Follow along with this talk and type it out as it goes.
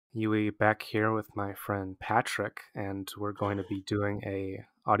Yui back here with my friend Patrick, and we're going to be doing a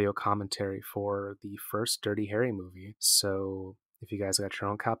audio commentary for the first Dirty Harry movie. So if you guys got your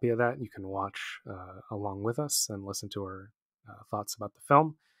own copy of that, you can watch along with us and listen to our thoughts about the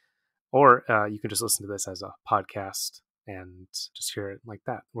film, or you can just listen to this as a podcast and just hear it like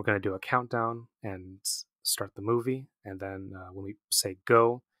that. We're going to do a countdown and start the movie, and then when we say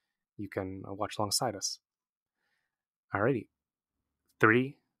go, you can watch alongside us. Alrighty,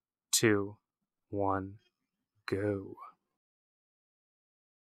 3, 2, 1, go.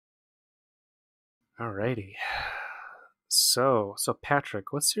 Alrighty. So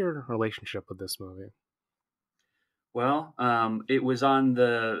Patrick, what's your relationship with this movie? Well, it was on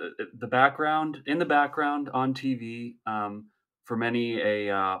the background in the background on TV for many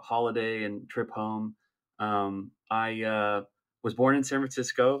a holiday and trip home. I was born in San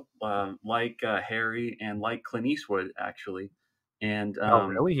Francisco, like Harry and like Clint Eastwood, actually, and Oh,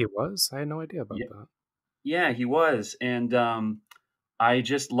 really? He was? I had no idea about yeah, that. yeah, he was, and I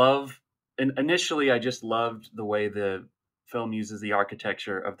just love. And initially, I just loved the way the film uses the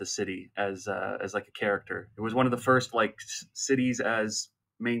architecture of the city as like a character. It was one of the first like cities as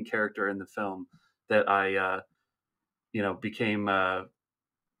main character in the film that I became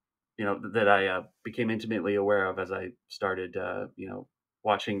that I became intimately aware of as I started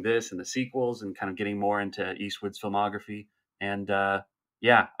watching this and the sequels and kind of getting more into Eastwood's filmography. And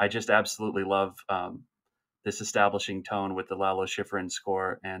yeah, I just absolutely love this establishing tone with the Lalo Schifrin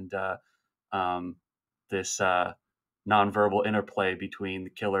score and um, this nonverbal interplay between the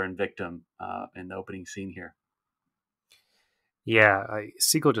killer and victim in the opening scene here. Yeah,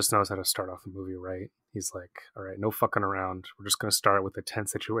 Siegel just knows how to start off a movie right. He's like, all right, no fucking around. We're just going to start with a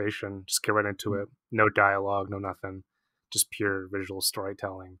tense situation. Just get right into it. No dialogue, no nothing. Just pure visual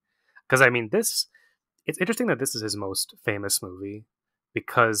storytelling. Because, I mean, it's interesting that this is his most famous movie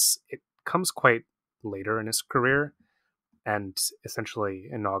because it comes quite later in his career and essentially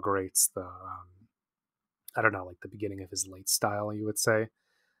inaugurates the I don't know, like the beginning of his late style, you would say.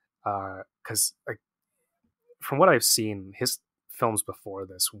 Because like from what I've seen, his films before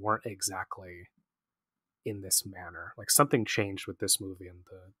this weren't exactly in this manner. Like something changed with this movie and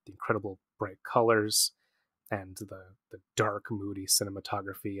the incredible bright colors and the dark, moody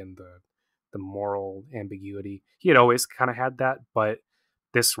cinematography and the moral ambiguity. He had always kind of had that, but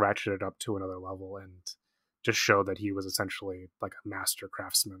this ratcheted up to another level and just showed that he was essentially like a master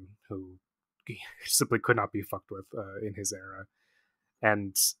craftsman who simply could not be fucked with in his era.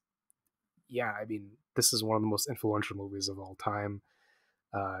 And yeah, I mean, this is one of the most influential movies of all time.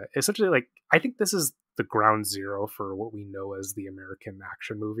 Essentially, like I think this is the ground zero for what we know as the American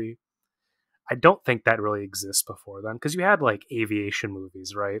action movie. I don't think that really exists before then because you had like aviation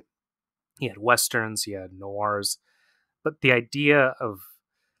movies, right? You had westerns, you had noirs, but the idea of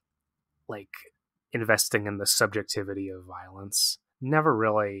like investing in the subjectivity of violence never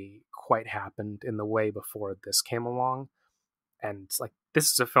really quite happened in the way before this came along. And like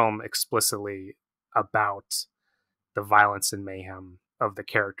this is a film explicitly about the violence and mayhem of the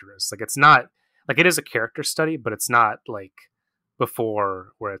characters. Like it's not like it is a character study, but it's not like before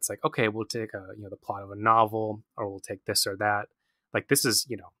where it's like, okay, we'll take the plot of a novel or we'll take this or that. Like this is,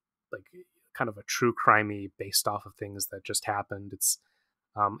 like kind of a true crimey based off of things that just happened. It's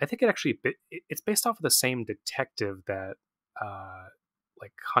I think it's based off of the same detective that uh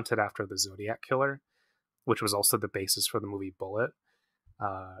like hunted after the Zodiac killer, which was also the basis for the movie Bullet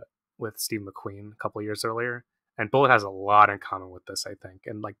uh, with Steve McQueen a couple years earlier. And Bullet has a lot in common with this, I think.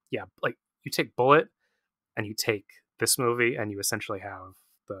 And like, yeah, like you take Bullet and you take this movie, and you essentially have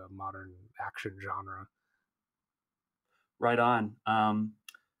the modern action genre. Right on.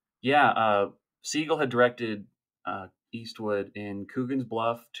 Yeah, Siegel had directed Eastwood in Coogan's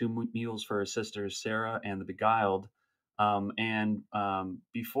Bluff, Two Mules for His Sisters, Sarah, and The Beguiled. And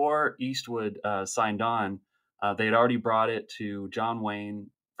before Eastwood signed on, they had already brought it to John Wayne,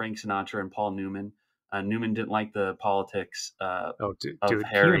 Frank Sinatra, and Paul Newman. Newman didn't like the politics Oh, of dude, can you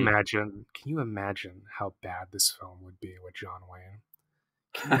Harry. imagine? Can you imagine how bad this film would be with John Wayne?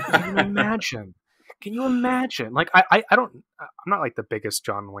 Can you even imagine? Can you imagine? Like, I don't. I'm not like the biggest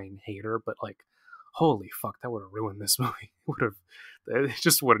John Wayne hater, but like, holy fuck, that would have ruined this movie. Would have. It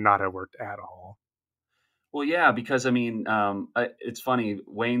just would not have worked at all. Well, yeah, because I mean, it's funny.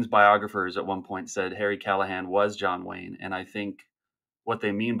 Wayne's biographers at one point said Harry Callahan was John Wayne, and I think what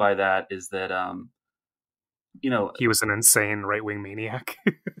they mean by that is that you know, He was an insane right wing maniac.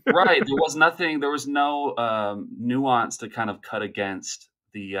 right? There was nothing. There was no nuance to kind of cut against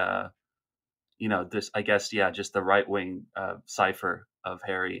the this. I guess yeah, just the right wing cipher of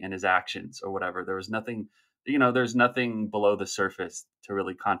Harry and his actions or whatever. There was nothing there's nothing below the surface to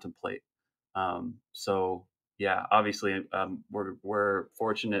really contemplate. So yeah, obviously, we're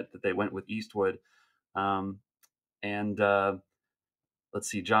fortunate that they went with Eastwood. Um, and let's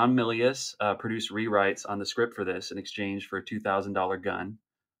see, John Milius produced rewrites on the script for this in exchange for a $2,000 gun.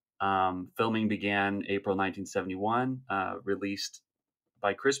 Filming began April 1971, released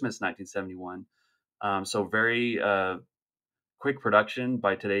by Christmas 1971. So very quick production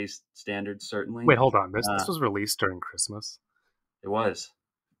by today's standards, certainly. Wait, hold on. This Uh, was released during Christmas. it was.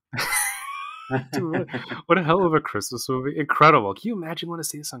 Dude, what a hell of a Christmas movie! Incredible. Can you imagine want to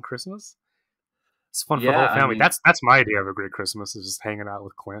see this on Christmas? It's fun for the Yeah, whole I family. mean, That's my idea of a great Christmas is just hanging out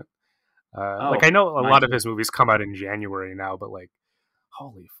with Clint. Like oh, I know a mine lot of too. his movies come out in January now, but like,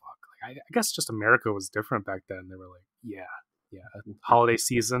 holy fuck! Like I guess just America was different back then. They were like, yeah, yeah, holiday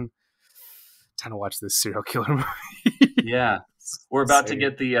season. Time to watch this serial killer movie. Yeah, It's we're about to insane.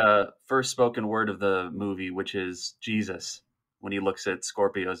 get the first spoken word of the movie, which is Jesus when he looks at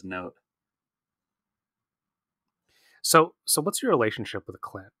Scorpio's note. So what's your relationship with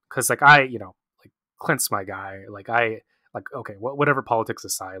Clint? Because like I, like Clint's my guy. Like okay, whatever politics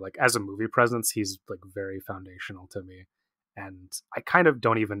aside, like as a movie presence, he's like very foundational to me, and I kind of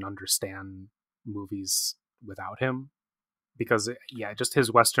don't even understand movies without him because yeah, just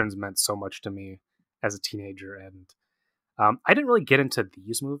his westerns meant so much to me as a teenager, and I didn't really get into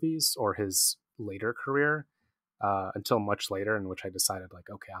these movies or his later career until much later, in which I decided like,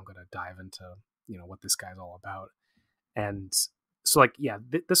 okay, I'm gonna dive into what this guy's all about. And so like yeah,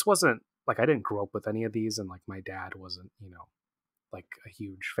 this wasn't like I didn't grow up with any of these, and like my dad wasn't like a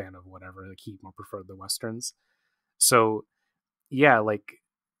huge fan of whatever, like he more preferred the westerns. So yeah, like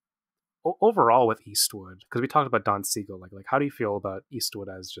overall with Eastwood, because we talked about Don Siegel, like how do you feel about Eastwood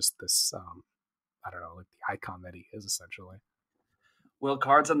as just this I don't know, like the icon that he is essentially? Well,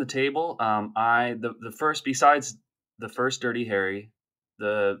 cards on the table. The first, besides the first Dirty Harry,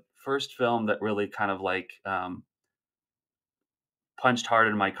 the first film that really kind of like punched hard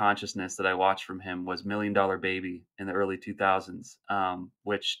in my consciousness that I watched from him was Million Dollar Baby in the early 2000s,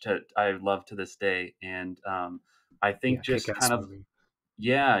 I love to this day. And I think Yeah, just kick-ass kind of, movie.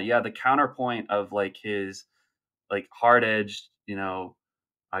 yeah, the counterpoint of like his like hard edged,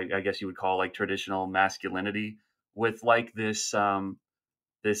 I guess you would call like traditional masculinity with like this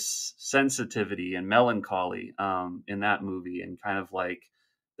sensitivity and melancholy in that movie, and kind of like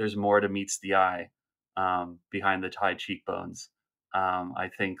there's more to meets the eye behind the high cheekbones. I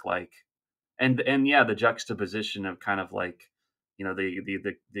think like and yeah, the juxtaposition of kind of like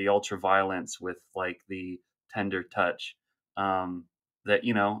the ultra violence with like the tender touch. That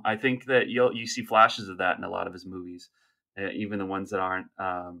I think that you see flashes of that in a lot of his movies, even the ones that aren't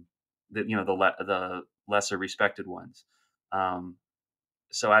the lesser respected ones. Um,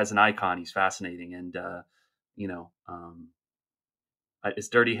 so as an icon, he's fascinating, and you know, um, it's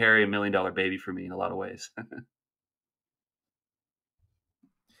Dirty Harry and Million Dollar Baby for me in a lot of ways.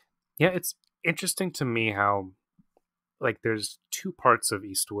 Yeah, it's interesting to me how like there's two parts of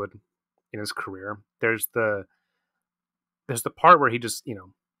Eastwood in his career. There's the part where he just,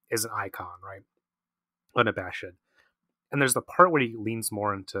 is an icon, right? Unabashed. And there's the part where he leans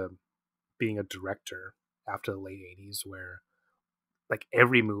more into being a director after the late 80s where like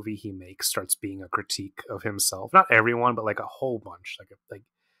every movie he makes starts being a critique of himself. Not everyone, but like a whole bunch. Like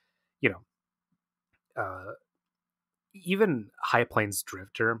you know, uh even High Plains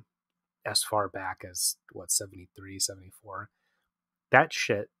Drifter as far back as what 73, 74. That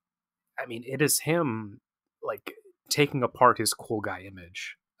shit, I mean, it is him like taking apart his cool guy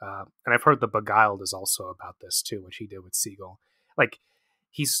image. And I've heard The Beguiled is also about this too, which he did with Siegel. Like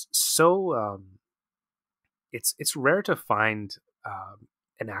he's so it's rare to find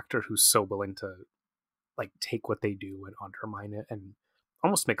an actor who's so willing to like take what they do and undermine it and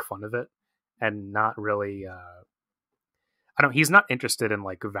almost make fun of it and not really I don't he's not interested in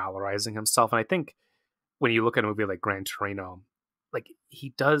like valorizing himself. And I think when you look at a movie like Gran Torino, like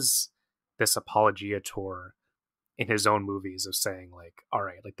he does this apologia tour in his own movies of saying like, all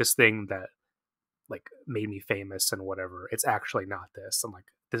right, like this thing that like made me famous and whatever, it's actually not this. And like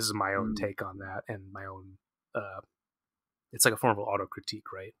this is my own Mm. take on that and my own it's like a form of auto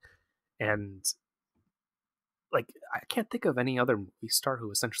critique, right? And like I can't think of any other movie star who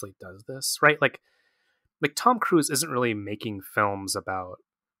essentially does this, right? Like Tom Cruise isn't really making films about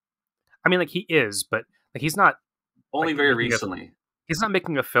I mean like he is, but like he's not Only like very making a recently. he's not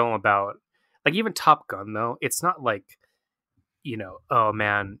making a film about like even Top Gun though. It's not like oh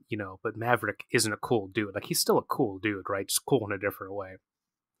man, but Maverick isn't a cool dude. Like he's still a cool dude, right? Just cool in a different way.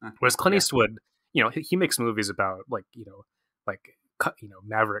 Whereas Clint Yeah. Eastwood, he makes movies about like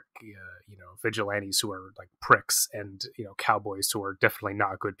maverick vigilantes who are like pricks, and cowboys who are definitely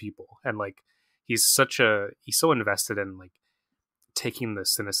not good people. And like he's so invested in like taking the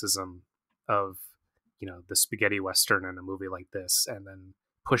cynicism of the spaghetti western in a movie like this, and then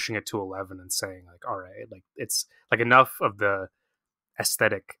pushing it to 11 and saying like, all right, like it's like enough of the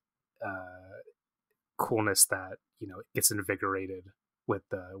aesthetic coolness that gets invigorated with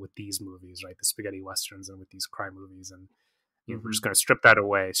these movies, right? The spaghetti westerns and with these crime movies, and we're just going to strip that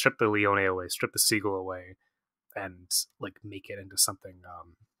away, strip the Leone away, strip the Siegel away, and like make it into something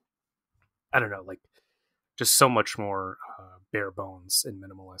I don't know, like just so much more bare bones and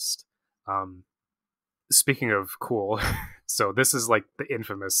minimalist. Speaking of cool, so this is like the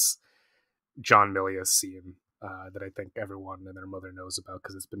infamous John Milius scene that I think everyone and their mother knows about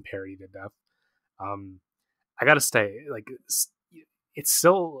because it's been parodied to death. I gotta say, like it's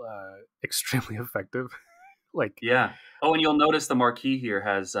still extremely effective. Like, Yeah. Oh, and you'll notice the marquee here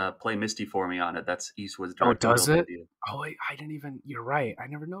has "Play Misty for Me" on it. That's Eastwood's oh, directorial does it? debut. Oh, I didn't even. You're right. I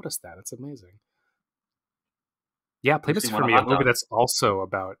never noticed that. That's amazing. Yeah, Play Makes me Misty for want a Me, a hot movie dog. that's also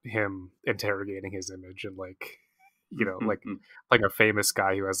about him interrogating his image and like, like a famous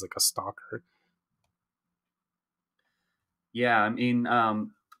guy who has like a stalker. Yeah, I mean,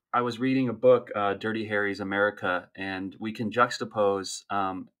 I was reading a book, Dirty Harry's America, and we can juxtapose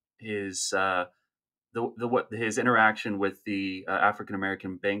his the what his interaction with the African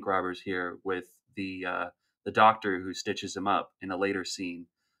American bank robbers here with the doctor who stitches him up in a later scene.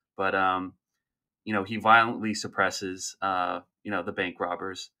 But he violently suppresses the bank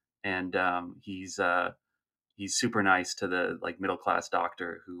robbers, and he's super nice to the like middle class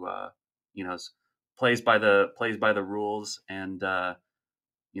doctor who you know s- plays by the rules, and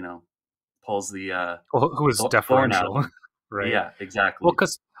you know pulls the Well, who is thorn out of deferential, him. right? Yeah, Well, exactly.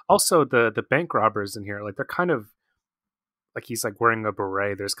 because also the bank robbers in here, like they're kind of like he's like wearing a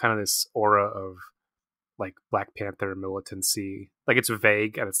beret. There's kind of this aura of like Black Panther militancy. Like it's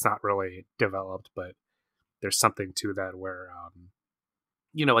vague and it's not really developed, but there's something to that where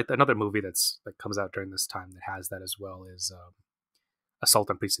like another movie that comes out during this time that has that as well is Assault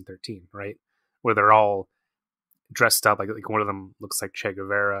on Precinct 13, right? Where they're all dressed up like one of them looks like Che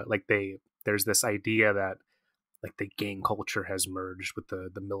Guevara. Like there's this idea that like the gang culture has merged with the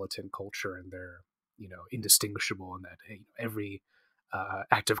militant culture, and they're indistinguishable, and that hey, every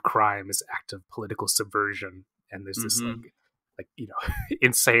act of crime is act of political subversion. And there's this Hmm. like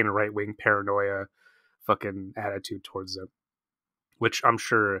insane right wing paranoia fucking attitude towards it, which I'm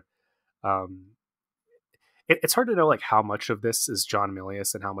sure um, it's hard to know like how much of this is John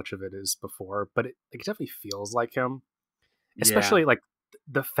Milius and how much of it is before, but it definitely feels like him, Yeah. especially like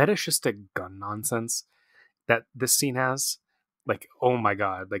the fetishistic gun nonsense that this scene has. Like, oh my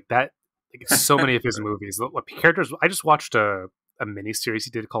god, like that, like so many of his movies. The characters. I just watched a mini series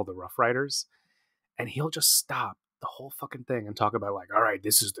he did called The Rough Riders, and he'll just stop the whole fucking thing and talk about like, all right,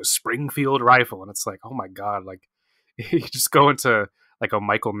 this is the Springfield rifle, and it's like, oh my god, like you just go into like a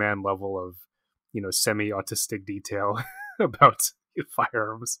Michael Mann level of semi-autistic detail about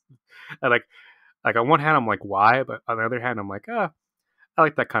firearms, and like on one hand I'm like, why, but on the other hand I'm like, I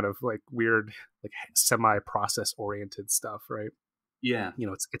like that kind of like weird, like semi-process oriented stuff, right? Yeah.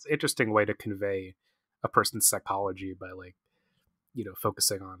 It's an interesting way to convey a person's psychology by like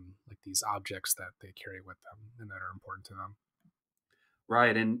focusing on like these objects that they carry with them and that are important to them.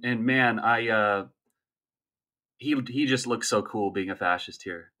 Right. And man, he just looks so cool being a fascist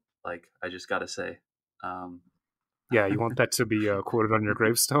here. Like, I just gotta say. Um, Yeah, you want that to be quoted on your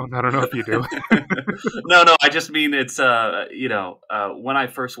gravestone? I don't know if you do. no, I just mean it's when I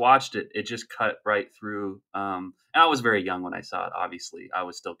first watched it, it just cut right through. And I was very young when I saw it. Obviously, I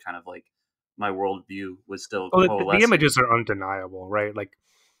was still kind of like my worldview was still Well, the coalescing. images are undeniable, right? Like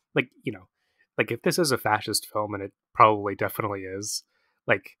like if this is a fascist film, and it probably definitely is,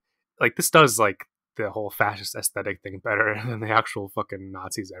 like like this does like the whole fascist aesthetic thing better than the actual fucking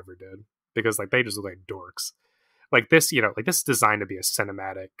Nazis ever did, because like they just look like dorks. Like this, like this is designed to be a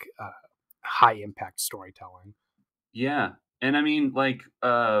cinematic, high impact storytelling. Yeah, and I mean, like,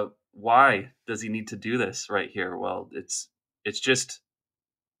 why does he need to do this right here? Well, it's just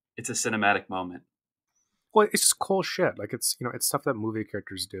it's a cinematic moment. Well, it's just cool shit. Like it's stuff that movie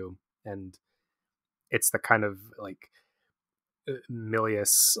characters do, and it's the kind of like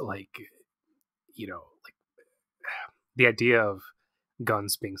Milius, like like the idea of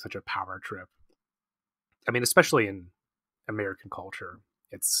guns being such a power trip. I mean, especially in American culture,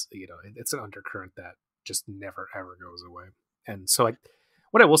 it's it's an undercurrent that just never ever goes away. And so, like,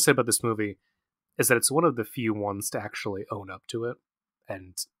 what I will say about this movie is that it's one of the few ones to actually own up to it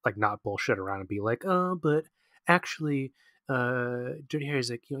and like not bullshit around and be like, oh, but actually, Dirty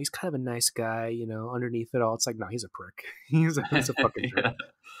Harry's like, he's kind of a nice guy, underneath it all. It's like, no, he's a prick. He's a fucking jerk. Yeah.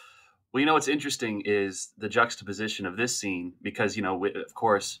 Well, what's interesting is the juxtaposition of this scene because of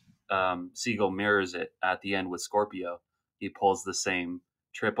course, Siegel mirrors it at the end with Scorpio. He pulls the same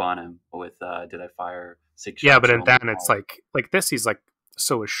trip on him with "Did I fire six Yeah, but shots and in only then it's five?" like this, he's like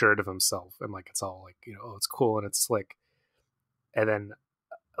so assured of himself, and like it's all like, oh, it's cool and it's slick. And then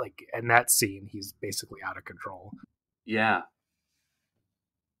like in that scene, he's basically out of control. Yeah.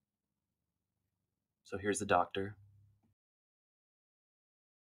 So here's the doctor.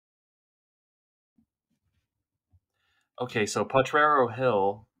 Okay, so Potrero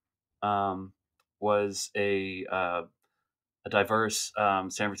Hill um, was a diverse San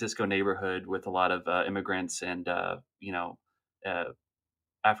Francisco neighborhood with a lot of immigrants and uh,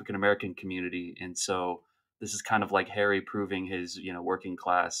 African American community, and so this is kind of like Harry proving his working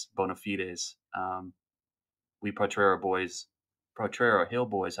class bona fides. We Potrero Hill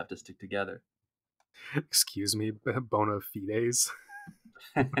boys have to stick together. Excuse me, bona fides.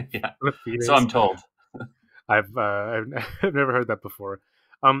 Yeah, Bona so fides. I'm told. I've never heard that before.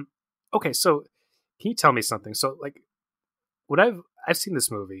 Um, okay, so can you tell me something? So like, what I've seen this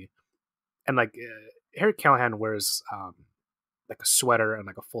movie, and like Harry Callahan wears like a sweater and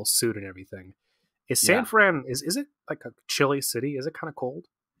like a full suit and everything. Is San Yeah, Fran is it like a chilly city? Is it kind of cold?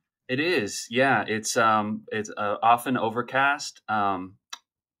 it is. Yeah, it's often overcast.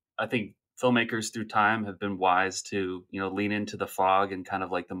 I think filmmakers through time have been wise to lean into the fog and kind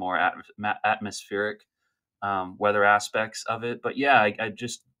of like the more atmospheric weather aspects of it. But yeah, I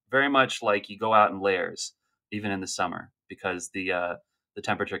just very much like you go out in layers even in the summer because the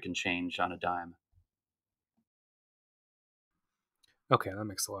temperature can change on a dime. Okay, that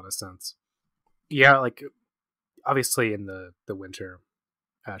makes a lot of sense. Yeah, like obviously in the winter,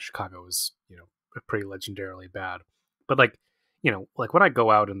 Chicago is pretty legendarily bad. But like like when I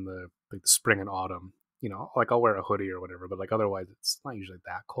go out in the like the spring and autumn, like I'll wear a hoodie or whatever. But like otherwise, it's not usually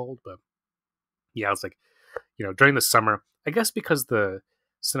that cold. But yeah, it's like during the summer, I guess because the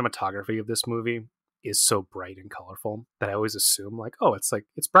cinematography of this movie is so bright and colorful that I always assume like, oh, it's like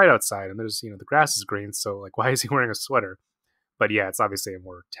it's bright outside and there's the grass is green, so like why is he wearing a sweater? But yeah, it's obviously a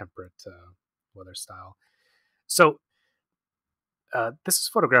more temperate weather style. So this is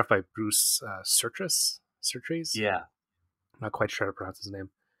photographed by Bruce Sertres. Yeah. I'm not quite sure how to pronounce his name,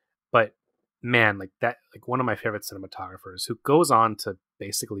 but man, like that, like one of my favorite cinematographers who goes on to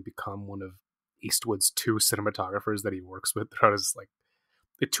basically become one of Eastwood's two cinematographers that he works with throughout his like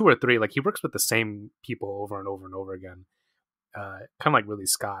the two or three. Like he works with the same people over and over and over again. Kind of like Ridley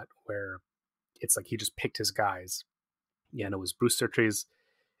Scott, where it's like he just picked his guys. Yeah, and it was Bruce Sertres,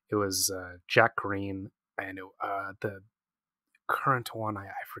 it was Jack Green, and the current one I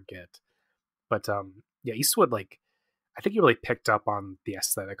forget. But yeah, Eastwood like I think he really picked up on the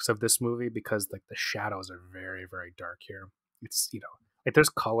aesthetics of this movie because like the shadows are very very dark here. It's like there's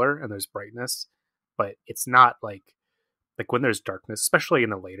color and there's brightness, but it's not like when there's darkness, especially in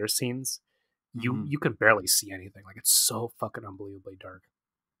the later scenes, Hmm. you can barely see anything. Like it's so fucking unbelievably dark.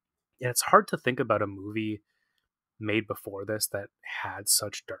 And it's hard to think about a movie made before this that had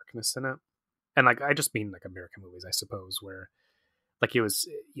such darkness in it. And like I just mean like American movies, I suppose, where like it was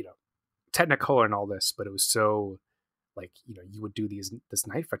technicolor and all this, but it was so like you would do this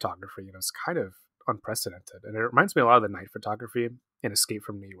night photography. It's kind of unprecedented, and it reminds me a lot of the night photography in Escape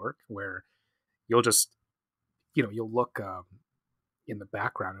from New York, where you'll just you'll look in the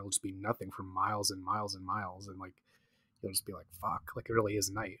background, it'll just be nothing for miles and miles and miles, and like you'll just be like fuck, like it really is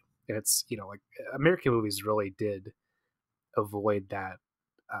night. And it's like American movies really did avoid that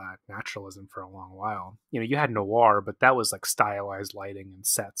naturalism for a long while. You had noir, but that was like stylized lighting and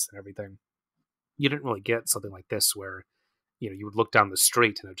sets and everything. You didn't really get something like this where you would look down the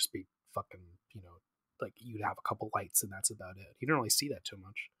street and it'd just be fucking like you'd have a couple lights and that's about it. You don't really see that too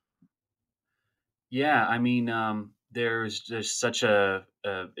much. Yeah, I mean, there's just such a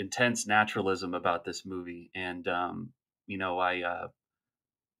intense naturalism about this movie, and I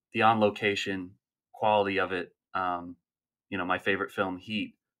the on location quality of it. My favorite film,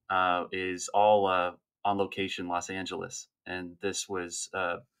 Heat, is all on location Los Angeles, and this was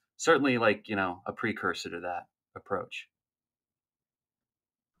certainly like a precursor to that approach.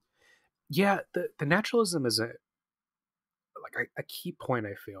 Yeah, the naturalism is a key point,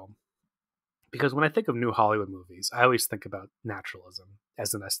 I feel, because when I think of new Hollywood movies, I always think about naturalism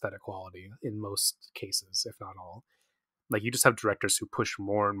as an aesthetic quality in most cases, if not all. Like you just have directors who push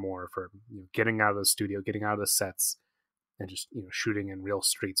more and more for getting out of the studio, getting out of the sets, and just shooting in real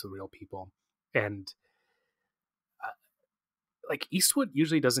streets with real people. And like Eastwood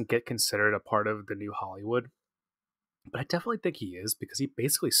usually doesn't get considered a part of the new Hollywood but I definitely think he is because he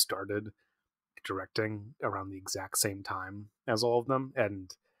basically started directing around the exact same time as all of them,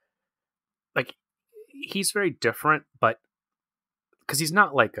 and like he's very different, but because he's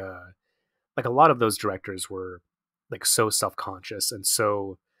not like a lot of those directors were like so self-conscious and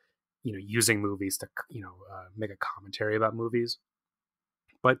so using movies to make a commentary about movies,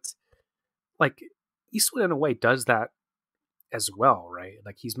 but like Eastwood in a way does that as well, right?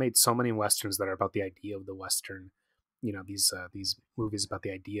 Like he's made so many westerns that are about the idea of the western, these movies about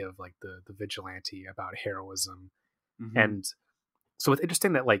the idea of like the vigilante, about heroism. Hmm. And so it's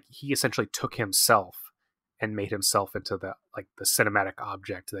interesting that like he essentially took himself and made himself into the cinematic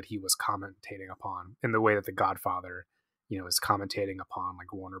object that he was commentating upon, in the way that the Godfather is commentating upon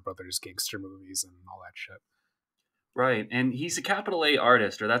like Warner Brothers gangster movies and all that shit. Right, and he's a capital A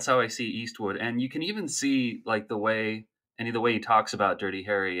artist, or that's how I see Eastwood. And you can even see like the way he talks about Dirty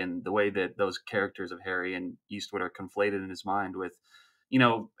Harry, and the way that those characters of Harry and Eastwood are conflated in his mind with,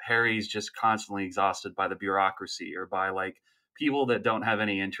 Harry's just constantly exhausted by the bureaucracy or by like people that don't have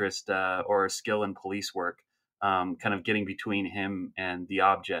any interest or skill in police work, kind of getting between him and the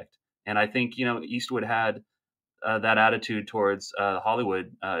object. And I think Eastwood had that attitude towards the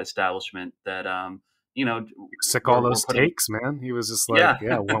Hollywood establishment that you know Sick all we're those putting. takes, man. He was just like, Yeah.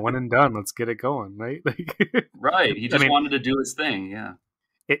 yeah, one and done. Let's get it going, right? Like, Right, he I just mean, wanted to do his thing, yeah.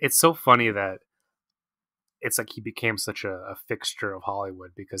 it's so funny that it's like he became such a fixture of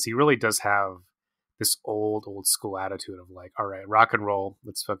Hollywood because he really does have this old school attitude of like, all right, rock and roll,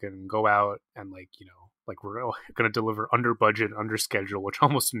 let's fucking go out and like, like we're gonna deliver under budget, under schedule, which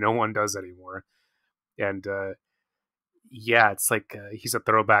almost no one does anymore. And yeah, it's like he's a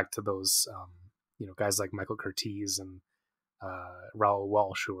throwback to those, guys like Michael Curtiz and Raoul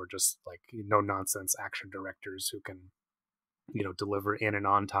Walsh, who are just like no nonsense action directors who can, deliver in and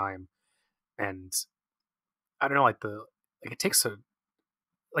on time. And I don't know, like it takes a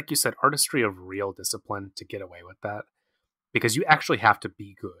like you said, artistry of real discipline to get away with that because you actually have to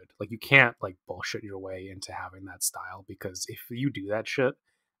be good. Like you can't like bullshit your way into having that style because if you do that shit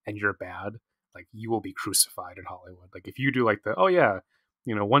and you're bad, like you will be crucified in Hollywood. Like if you do like the oh yeah,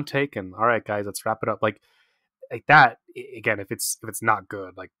 one take and all right guys, let's wrap it up. Like that again, if it's not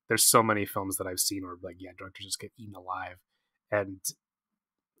good, like there's so many films that I've seen where like yeah, directors just get eaten alive, and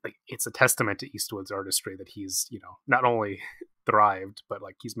like it's a testament to Eastwood's artistry that he's not only thrived but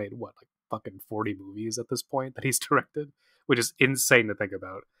like he's made what like fucking 40 movies at this point that he's directed, which is insane to think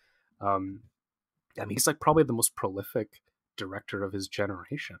about. um I mean he's like probably the most prolific director of his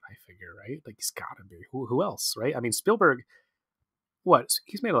generation, I figure, right? Like he's gotta be. Who else, right? I mean Spielberg, what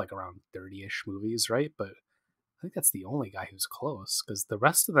he's made like around 30ish movies, right? But I think that's the only guy who's close because the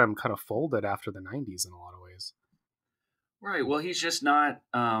rest of them kind of folded after the 90s in a lot of ways. Right, well, he's just not,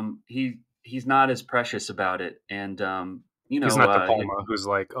 he's not as precious about it, and, He's not De Palma, who's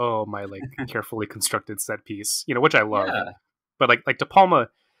like, oh, my like carefully constructed set piece, which I love. yeah, But like De Palma,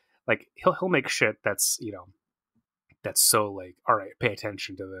 like he'll make shit that's that's so like, all right, pay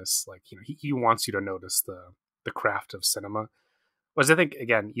attention to this. Like he wants you to notice the craft of cinema. Whereas I think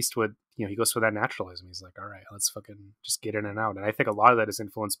again Eastwood, he goes for that naturalism. He's like, all right, let's fucking just get in and out. And I think a lot of that is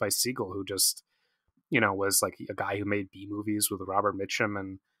influenced by Siegel, who just was like a guy who made B movies with Robert Mitchum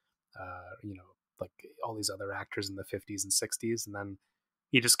and like all these other actors in the 50s and 60s, and then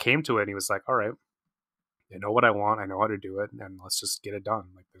he just came to it and he was like, all right, I know what I want, I know how to do it, and let's just get it done.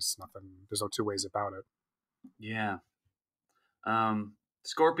 Like there's no two ways about it. yeah,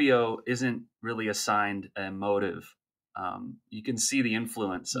 Scorpio isn't really assigned a motive. You can see the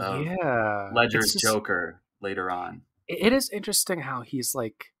influence of Yeah, it's Ledger's just Joker later on. it is interesting how he's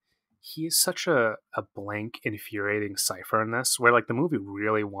such a blank, infuriating cipher in this, where like the movie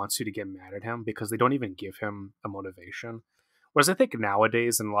really wants you to get mad at him because they don't even give him a motivation. Whereas I think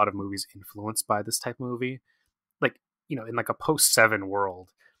nowadays in a lot of movies influenced by this type of movie, like in like a post-7 world,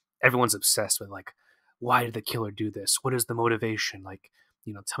 everyone's obsessed with like, why did the killer do this? What is the motivation? Like,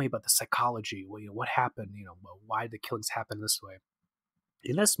 tell me about the psychology. What happened? Why did the killings happen this way?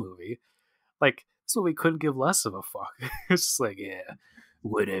 In this movie, like this movie couldn't give less of a fuck. It's just like, yeah,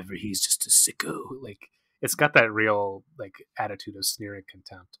 whatever. He's just a sicko. Like it's got that real like attitude of sneering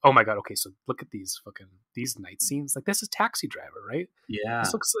contempt. Oh my god. Okay, so look at these night scenes. Like this is Taxi Driver, right? This Yeah,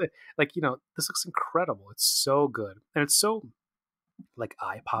 looks like this looks incredible. It's so good and it's so like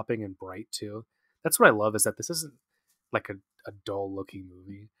eye popping and bright too. That's what I love is that this isn't like a dull looking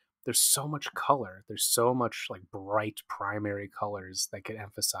movie. There's so much color. There's so much like bright primary colors that get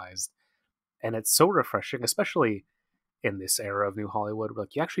emphasized, and it's so refreshing, especially in this era of New Hollywood. Where,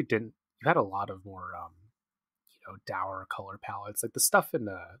 like you had a lot of more dour color palettes, like the stuff in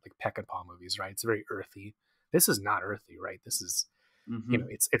like Peck and Paw movies, right? It's very earthy. this is not earthy, right? This is, Hmm.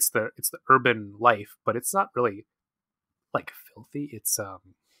 it's the urban life, but it's not really like filthy. It's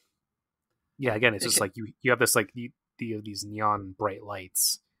yeah, again, it's It just ca- like you have this like these neon bright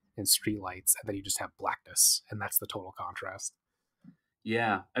lights and street lights, and then you just have blackness, and that's the total contrast.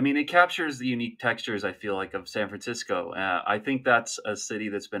 yeah, I mean, it captures the unique textures, I feel like, of San Francisco. I think that's a city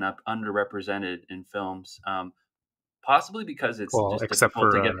that's been underrepresented in films, possibly because it's Well, just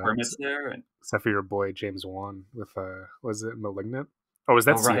difficult to get permits there. And except for your boy James Wan with was it Malignant? Oh, was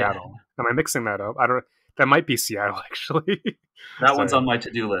oh, that right, Seattle? Am I mixing that up? I don't. That might be Seattle actually. that one's Sorry. on my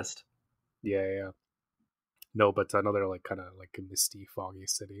to-do list. Yeah, yeah. Yeah. No, but another like kind of like a misty, foggy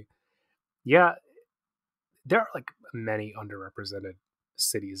city. Yeah, there are like many underrepresented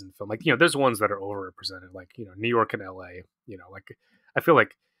cities in film. Like, there's ones that are overrepresented, like, New York and LA. Like, I feel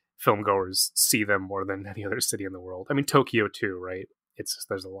like film goers see them more than any other city in the world. I mean, Tokyo too, right? It's just,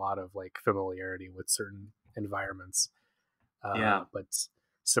 there's a lot of like familiarity with certain environments. Yeah, But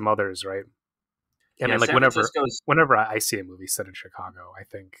some others, right? I yeah, mean, like San Francisco's whenever I see a movie set in Chicago, I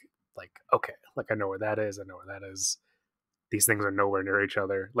think like, okay, like I know where that is. I know where that is. These things are nowhere near each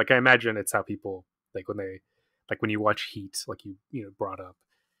other. Like I imagine it's how people like when you watch Heat, like you brought up,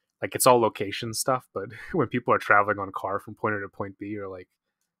 like it's all location stuff. But when people are traveling on a car from point A to point B, you're like,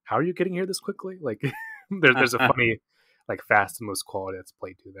 how are you getting here this quickly? Like there's a funny like fast and loose quality that's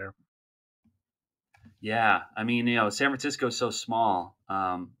played to there. yeah, I mean, San Francisco's so small,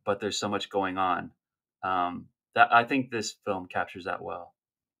 but there's so much going on. That I think this film captures that well.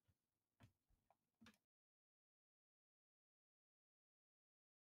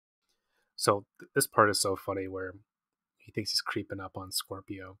 So this part is so funny where he thinks he's creeping up on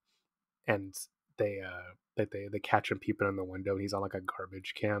Scorpio, and they catch him peeping in the window, and he's on like a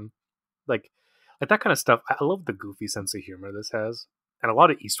garbage can, like that kind of stuff. I love the goofy sense of humor this has, and a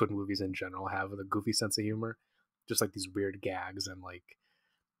lot of Eastwood movies in general have the goofy sense of humor, just like these weird gags and like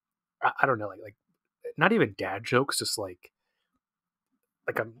I don't know, like not even dad jokes, just like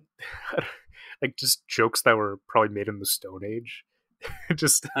I'm like just jokes that were probably made in the Stone Age,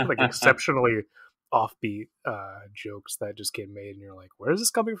 just like exceptionally offbeat jokes that just get made, and you're like, where is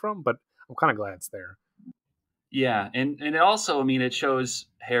this coming from? But I'm kind of glad it's there. Yeah, and it also, I mean, it shows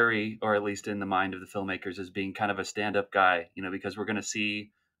Harry, or at least in the mind of the filmmakers, as being kind of a stand-up guy. Because we're going to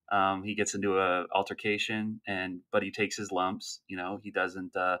see he gets into a altercation, but he takes his lumps. He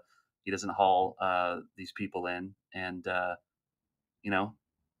doesn't haul these people in, and you know,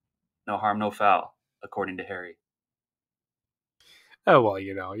 no harm, no foul, according to Harry. Oh well,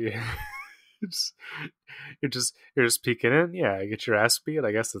 it's you're just peeking in. Yeah, you get your ass beat.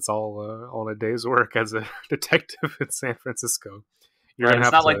 I guess it's all in a day's work as a detective in San Francisco. You're Right? gonna It's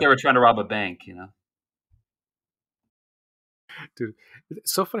have not like to, they were trying to rob a bank. dude.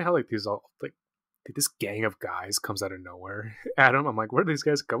 It's so funny how like these all like this gang of guys comes out of nowhere. Adam, I'm like, where do these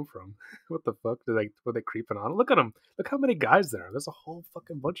guys come from? What the fuck? Were they creeping on? Look at them. Look how many guys there are. There's a whole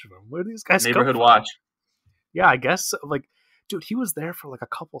fucking bunch of them. Where do these guys come Neighborhood from? Watch. Yeah, I guess like, dude, he was there for like a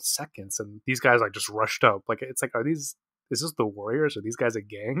couple seconds, and these guys like just rushed up. Like it's like, are these? Is this the Warriors? Are these guys a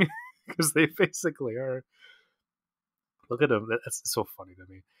gang? Because they basically are. Look at them. That's so funny to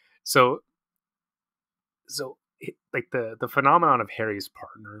me. So like the phenomenon of Harry's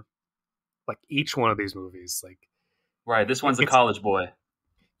partner, like each one of these movies, like Right. This it, one's a it's college boy.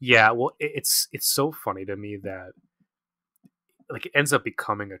 yeah. Well, it's so funny to me that like it ends up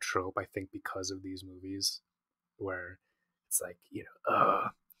becoming a trope. I think because of these movies, where it's like I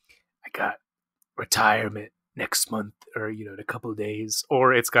got retirement next month, or in a couple of days,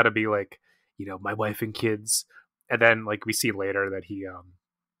 or it's got to be like my wife and kids, and then like we see later that he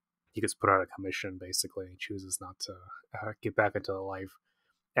gets put out of commission basically. He chooses not to get back into the life,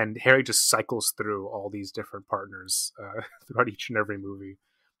 and Harry just cycles through all these different partners throughout each and every movie,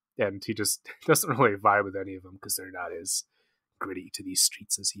 and he just doesn't really vibe with any of them because they're not as gritty to these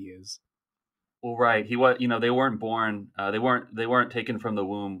streets as he is. Well, right. He was. They weren't born. They weren't taken from the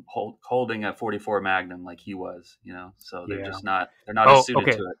womb holding a 44 Magnum like he was. So they're Yeah. just not. They're not as Oh, suited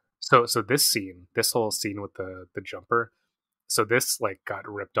okay. to it. So this whole scene with the jumper, so this like got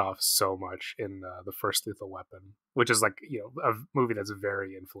ripped off so much in the first Lethal Weapon, which is like a movie that's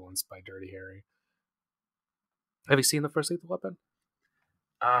very influenced by Dirty Harry. Have you seen the first Lethal Weapon?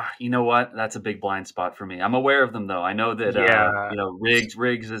 Ah, you know what? That's a big blind spot for me. I'm aware of them though. I know that Yeah.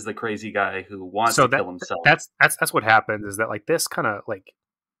 Riggs is the crazy guy who wants So to kill himself. that's what happens is that like this kind of like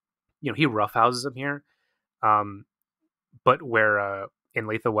he roughhouses him here, um, but where in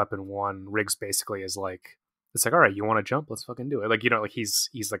Lethal Weapon 1, Riggs basically is like, it's like, all right, you want to jump? Let's fucking do it. Like like he's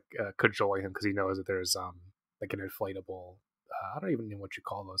like cajoling him because he knows that there's like an inflatable. I don't even know what you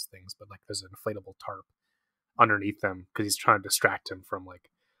call those things, but like there's an inflatable tarp underneath them because he's trying to distract him from like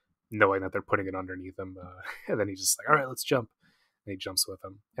knowing that they're putting it underneath him. And then he's just like, all right, let's jump. And he jumps with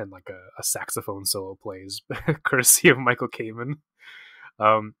him, and like a saxophone solo plays, courtesy of Michael Kamen.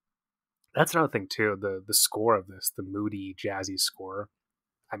 Um, that's another thing too. The score of this, the moody, jazzy score.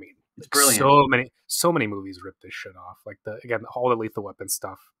 I mean, It's like brilliant. so many movies rip this shit off. Like again, all the Lethal Weapon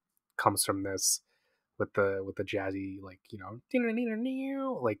stuff comes from this with the jazzy, like, you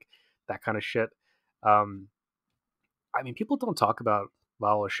know, like that kind of shit. Um, I mean, people don't talk about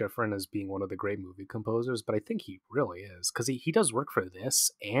Lalo Schifrin as being one of the great movie composers, but I think he really is because he does work for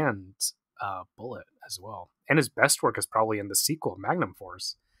this and Bullet as well. And his best work is probably in the sequel, Magnum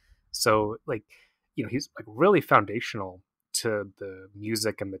Force. So, like, you know, he's like really foundational to the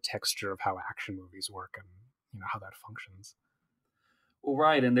music and the texture of how action movies work and, you know, how that functions. Well,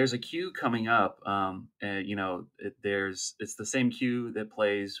 right, and there's a cue coming up. You know, it's the same cue that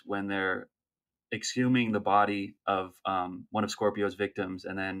plays when they're exhuming the body of one of Scorpio's victims,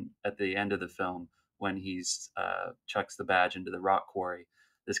 and then at the end of the film, when he's chucks the badge into the rock quarry,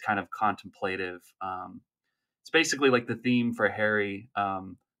 this kind of contemplative. It's basically like the theme for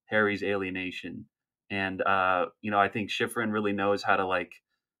Harry's alienation, and you know, I think Schifrin really knows how to like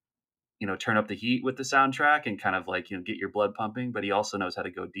turn up the heat with the soundtrack and kind of like get your blood pumping, but he also knows how to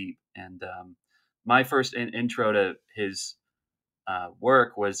go deep. And my first intro to his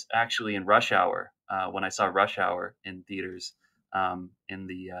work was actually in Rush Hour when I saw Rush Hour in theaters in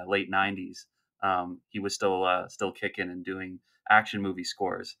the late '90s. He was still kicking and doing action movie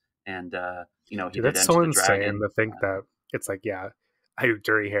scores, and he Dude, did that's so Enter the insane Dragon. to think that it's like, yeah, I do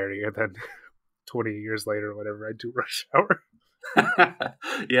Dirty Harry, and then 20 years later, whatever, I do Rush Hour.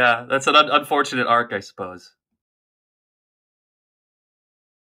 Yeah, that's an unfortunate arc, I suppose.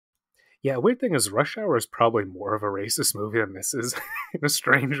 Yeah, weird thing is, Rush Hour is probably more of a racist movie than this is, in a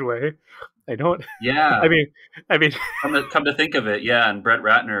strange way. I don't. I Yeah, mean, I mean, come to think of it, yeah, and Brett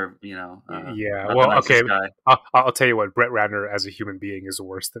Ratner, yeah. not the Well, okay. nicest guy. I'll tell you what. Brett Ratner as a human being is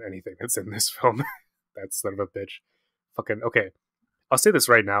worse than anything that's in this film. That son of a bitch. Fucking okay. I'll say this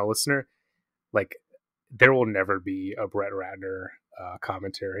right now, listener. Like, there will never be a Brett Ratner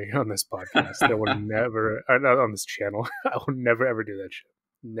commentary on this podcast. There will never, not on this channel. I will never ever do that shit.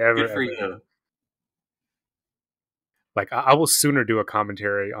 Never Good for ever ever. you. Like, I will sooner do a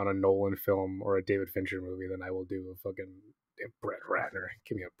commentary on a Nolan film or a David Fincher movie than I will do a fucking Brett Ratner.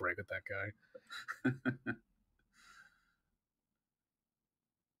 Give me a break with that guy.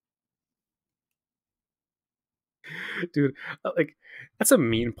 Dude, like, that's a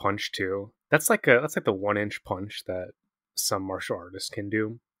mean punch too. That's like the 1 inch punch that some martial artists can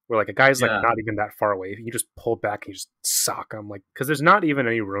do. Where like a guy's like Yeah, not even that far away. You just pull back and you just sock him, like, because there's not even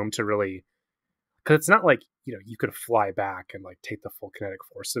any room to really. Because it's not like, you could fly back and like take the full kinetic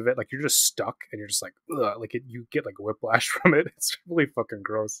force of it. Like, you're just stuck and you're just like, ugh, like you get like whiplash from it. It's really fucking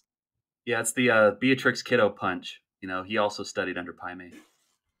gross. yeah, it's the Beatrix Kiddo punch. He also studied under Paime.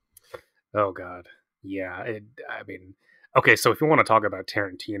 Oh god, yeah. I mean, okay, so if you want to talk about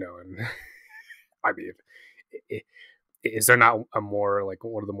Tarantino, and I mean, i- is there not a more like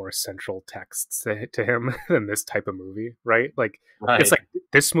one of the more essential texts to him than this type of movie, right? Like, it's Right. like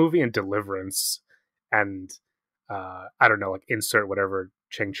this movie and Deliverance, and I don't know, like, insert whatever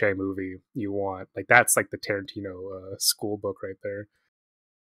Ching Che movie you want. Like, that's like the Tarantino school book right there.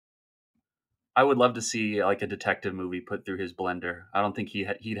 I would love to see like a detective movie put through his blender. I don't think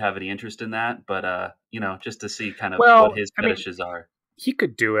he'd have any interest in that, but just to see kind of what Well, his I mean, fetishes are. he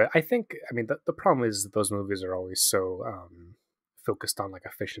could do it. I think. I mean, the problem is that those movies are always so focused on like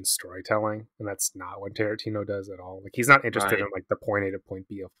efficient storytelling, and that's not what Tarantino does at all. Like, he's not interested in Right. like the point A to point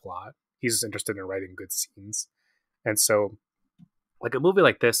B of plot. He's just interested in writing good scenes. And so, like, a movie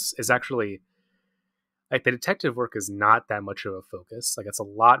like this is actually like the detective work is not that much of a focus. Like, it's a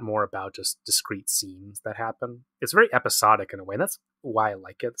lot more about just discrete scenes that happen. It's very episodic in a way. And that's why I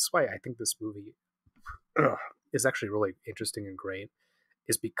like it. That's why I think this movie is actually really interesting and great.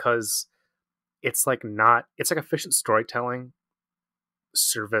 Is because it's like efficient storytelling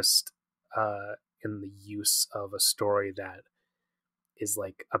serviced in the use of a story that is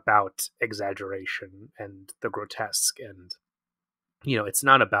like about exaggeration and the grotesque, and it's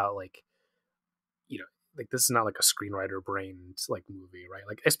not about like you know like this is not like a screenwriter brained like movie, right?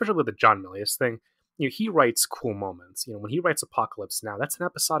 Like, especially with the John Milius thing, he writes cool moments. When he writes Apocalypse Now, that's an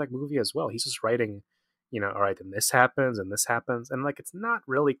episodic movie as well. He's just writing, all right, then this happens and this happens, and like it's not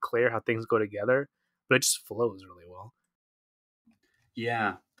really clear how things go together, but it just flows really well.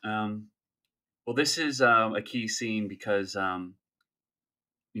 Yeah. Well, this is a key scene because the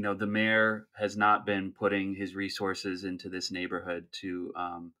mayor has not been putting his resources into this neighborhood to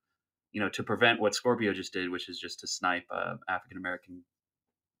to prevent what Scorpio just did, which is just to snipe a African American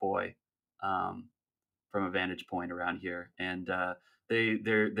boy um, from a vantage point around here. And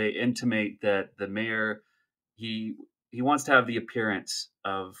they intimate that the mayor he he wants to have the appearance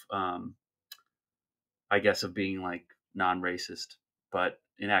of I guess of being like non-racist, but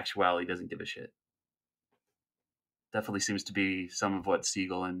in actuality doesn't give a shit. Definitely seems to be some of what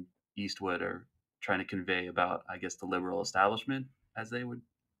Siegel and Eastwood are trying to convey about, I guess, the liberal establishment, as they would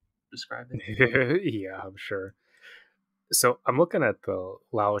describe it. Yeah, I'm sure. So I'm looking at the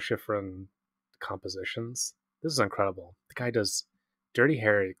Lao Schifrin compositions. This is incredible. The guy does Dirty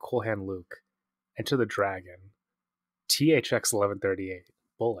Harry, Cool Hand Luke, Enter the Dragon, THX 1138,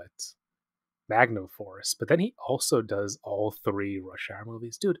 Bullet, Magnum Force, but then he also does all three Rush Hour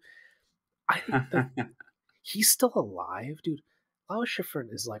movies. Dude, I think that he's still alive, dude. Lalo Schifrin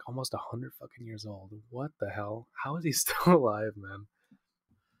is like almost 100 fucking years old. What the hell? How is he still alive, man?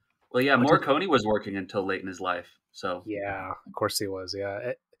 Well, yeah, Which is, Morricone was working until late in his life, so yeah, of course he was.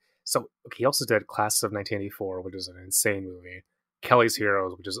 Yeah. So okay, he also did Class of 1984, which is an insane movie. Kelly's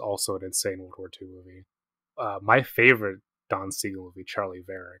Heroes, which is also an insane World War II movie. My favorite Don Siegel movie, Charlie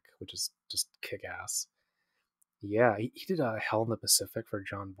Varick, which is just kick ass. Yeah, he did Hell in the Pacific for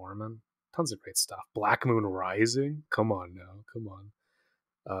John Borman. Tons of great stuff. Black Moon Rising. Come on now, come on.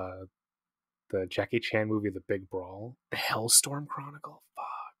 Uh, the Jackie Chan movie, The Big Brawl. The Hellstorm Chronicle.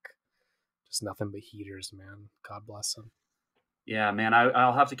 Fuck. Just nothing but heaters, man. God bless him. yeah, man,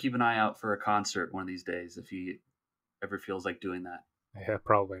 I'll have to keep an eye out for a concert one of these days if he ever feels like doing that. Yeah,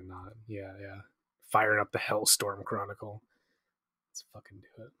 probably not. Yeah, yeah. Firing up the Hellstorm Chronicle. Let's fucking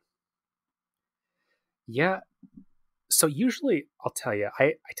do it. Yeah. So usually, I'll tell you,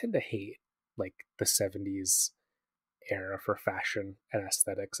 I tend to hate like the 70s era for fashion and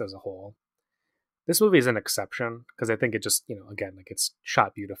aesthetics as a whole. This movie is an exception because I think it just, again, like it's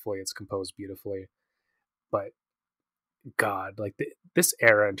shot beautifully, it's composed beautifully, but God, like this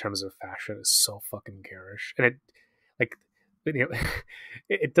era in terms of fashion is so fucking garish, and it like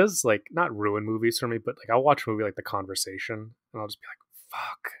it does like not ruin movies for me, but like I'll watch a movie like The Conversation, and I'll just be like,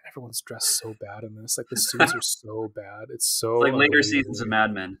 fuck, everyone's dressed so bad in this. Like the suits are so bad. It's It's so like later seasons of unbelievably.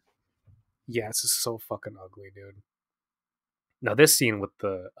 Mad Men. Yeah, it's just so fucking ugly, dude. Now this scene with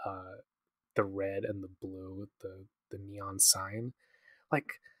the red and the blue with the neon sign,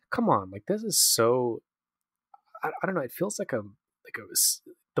 like, come on, like this is so. I don't know. It feels like a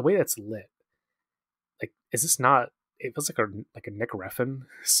the way that's lit. Like, is this not? It feels like a Nick Refn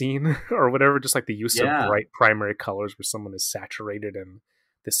scene or whatever. Just like the use of Yeah. bright primary colors, where someone is saturated in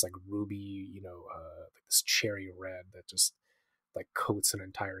this like ruby, like this cherry red that just like coats an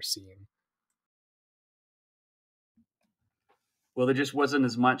entire scene. Well, there just wasn't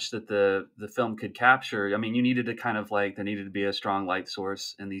as much that the film could capture. I mean, you needed to kind of like there needed to be a strong light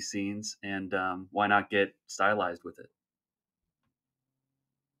source in these scenes, and why not get stylized with it?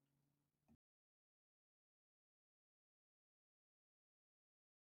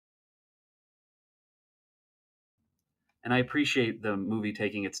 And I appreciate the movie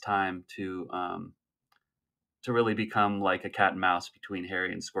taking its time to really become like a cat and mouse between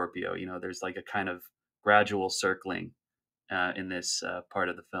Harry and Scorpio. You know, there's like a kind of gradual circling in this part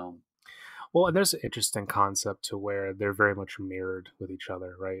of the film. Well, and there's an interesting concept to where they're very much mirrored with each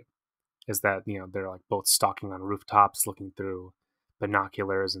other, right? Is that they're like both stalking on rooftops, looking through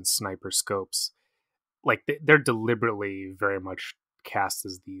binoculars and sniper scopes. Like they're deliberately very much cast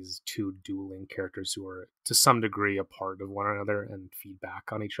as these two dueling characters who are to some degree a part of one another and feed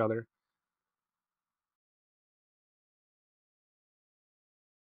back on each other.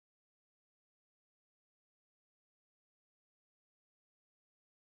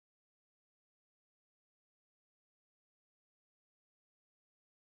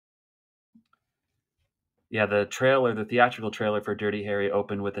 Yeah, the theatrical trailer for Dirty Harry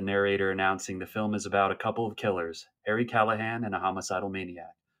opened with a narrator announcing the film is about a couple of killers, Harry Callahan and a homicidal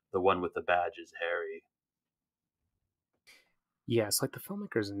maniac. The one with the badge is Harry. Yeah, it's like the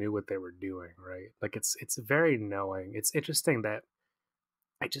filmmakers knew what they were doing, right? Like it's very knowing. It's interesting that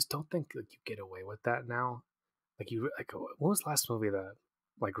I just don't think like you get away with that now. Like what was the last movie that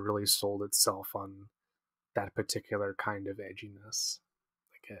like really sold itself on that particular kind of edginess?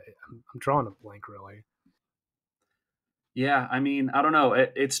 Like I'm drawing a blank, really. Yeah, I mean, I don't know.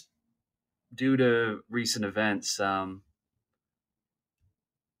 It's due to recent events. I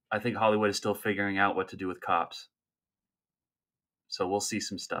think Hollywood is still figuring out what to do with cops. So we'll see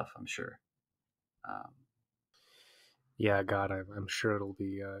some stuff, I'm sure. Um, Yeah, God, I'm sure it'll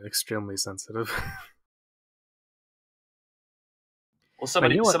be extremely sensitive. well, Man, you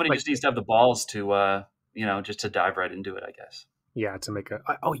somebody know what? somebody Like, just needs to have the balls to, just to dive right into it, I guess. Yeah, to make a.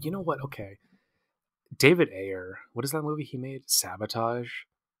 Oh, you know what? Okay, David Ayer. What is that movie he made? Sabotage,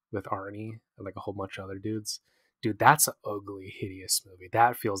 with Arnie and like a whole bunch of other dudes. Dude, that's an ugly, hideous movie.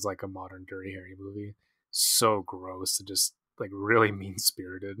 That feels like a modern Dirty Harry movie. So gross and just like really mean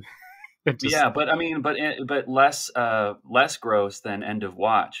spirited. It just Yeah, but I mean, but less gross than End of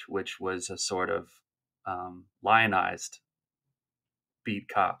Watch, which was a sort of lionized beat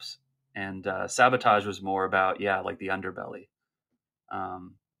cops, and Sabotage was more about, yeah, like the underbelly.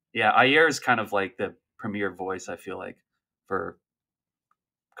 Um, yeah, Ayer is kind of like the premier voice, I feel like, for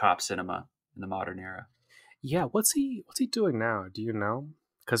cop cinema in the modern era. yeah. What's he doing now? Do you know?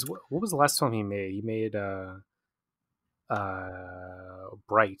 Because what was the last film he made? He made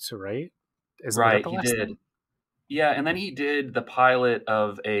Bright, right? Is was that Right, the he last did. thing? Yeah, and then he did the pilot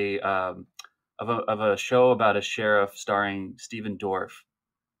of a show about a sheriff starring Stephen Dorff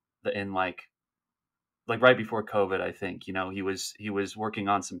in like right before COVID, I think. You know, he was working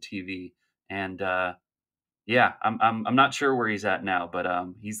on some TV, and yeah, I'm not sure where he's at now, but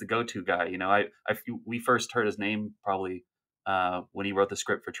he's the go-to guy. You know, we first heard his name probably when he wrote the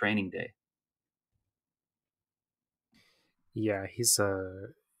script for Training Day. Yeah, he's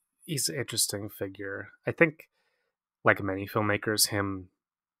an interesting figure. I think, like many filmmakers, him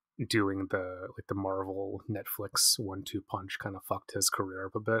doing the Marvel Netflix 1-2 punch kind of fucked his career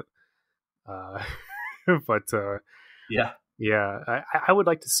up a bit. Uh, but Yeah, yeah, I would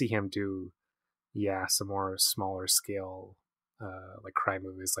like to see him do, yeah, some more smaller scale like crime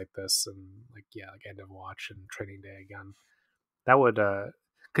movies like this, and like, yeah, like End of Watch and Training Day again. That would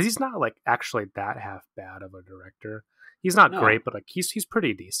because he's not like actually that half bad of a director. He's not no, great, but like he's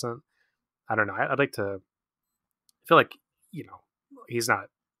pretty decent. I don't know. I'd like to feel like, you know, he's not,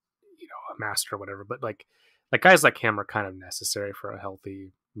 a master or whatever, but like guys like him are kind of necessary for a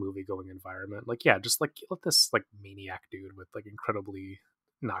healthy movie going environment. Like, yeah, just like let this like maniac dude with like incredibly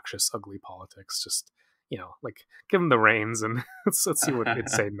noxious, ugly politics just, like give him the reins and let's see what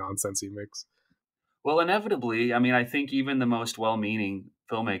insane nonsense he makes. well, inevitably, I mean, I think even the most well-meaning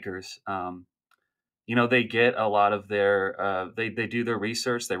filmmakers, you know, they get a lot of their they do their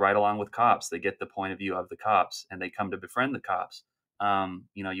research, they ride along with cops, they get the point of view of the cops, and they come to befriend the cops.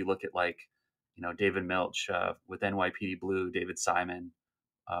 You know, you look at like, you know, David Milch with NYPD Blue, David Simon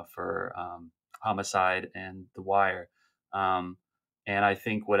for Homicide and The Wire, um, and I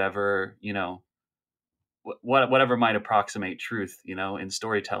think whatever, you know, whatever might approximate truth, you know, in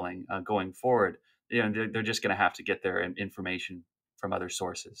storytelling going forward, you know, they're just going to have to get their information from other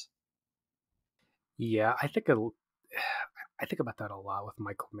sources. Yeah, I think about that a lot with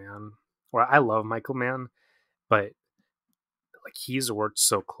Michael Mann. Or I love Michael Mann, but like he's worked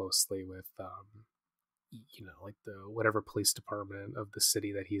so closely with like the whatever police department of the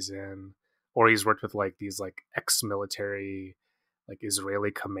city that he's in, or he's worked with like these like ex-military like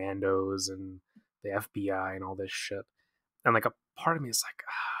Israeli commandos and the FBI and all this shit. And like a part of me is like,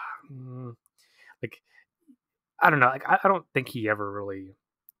 like I don't know, like I don't think he ever really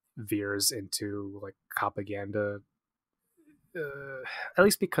veers into like propaganda, uh, at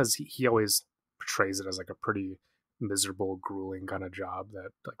least because he always portrays it as like a pretty miserable, grueling kind of job that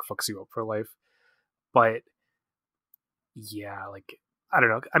like fucks you up for life. But yeah, like I don't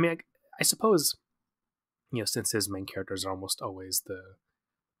know. I mean, I suppose, since his main characters are almost always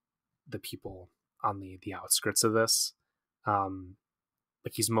the people on the outskirts of this, um,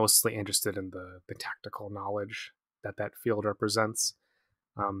 like he's mostly interested in the tactical knowledge that field represents.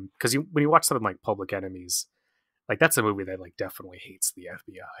 Because when you watch something like Public Enemies, like that's a movie that like definitely hates the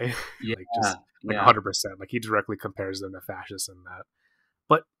FBI, Yeah, like just like yeah. 100%. Like he directly compares them to fascists in that.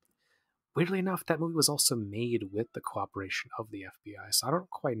 But weirdly enough, that movie was also made with the cooperation of the FBI, so I don't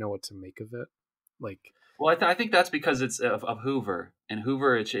quite know what to make of it. Like, Well, I think that's because it's of Hoover, and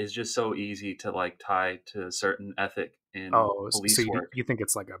Hoover is just so easy to like tie to a certain ethic in oh, so police you work. you think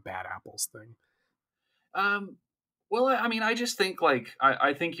it's like a Bad Apples thing? Um, well, I mean, I just think like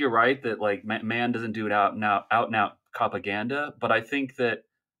I think you're right that like man doesn't do it out and out propaganda, but I think that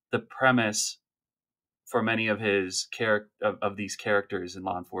the premise for many of his of these characters in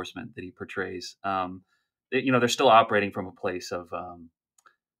law enforcement that he portrays, you know, they're still operating from a place of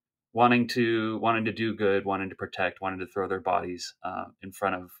wanting to do good, wanting to protect, wanting to throw their bodies in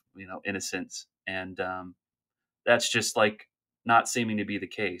front of, you know, innocents, and that's just like not seeming to be the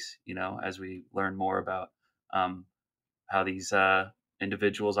case. You know, as we learn more about um, how these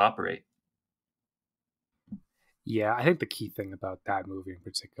individuals operate. Yeah, I think the key thing about that movie in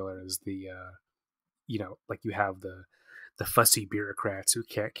particular is like you have the fussy bureaucrats who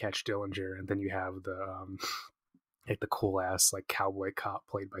can't catch Dillinger, and then you have the like the cool ass like cowboy cop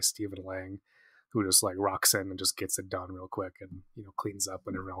played by Stephen Lang, who just like rocks in and just gets it done real quick and cleans up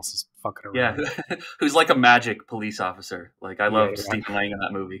when everyone else is fucking Yeah, around. who's like a magic police officer. Like I Yeah, love yeah. Stephen Lang in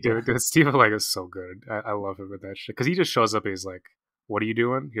that movie. Yeah, Dude, Stephen Lang is so good. I love him with that shit because he just shows up. And he's like, "What are you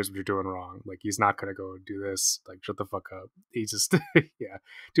doing? Here's what you're doing wrong." Like he's not gonna go do this. Like shut the fuck up. He just yeah,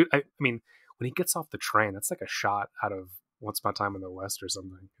 dude. I mean, when he gets off the train, that's like a shot out of Once Upon a Time in the West or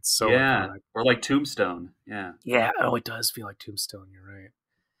something. It's so yeah, iconic. or like Tombstone. Yeah, Yeah. Oh, it does feel like Tombstone. You're right.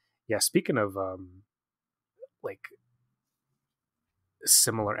 Yeah. Speaking of like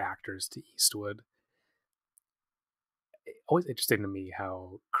similar actors to Eastwood, always interesting to me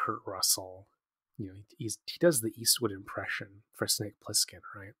how Kurt Russell, he does the Eastwood impression for Snake Plissken,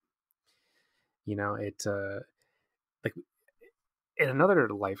 right? It like in another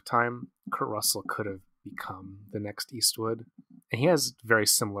lifetime, Kurt Russell could have become the next Eastwood, and he has very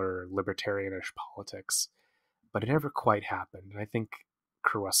similar libertarianish politics, but it never quite happened. And I think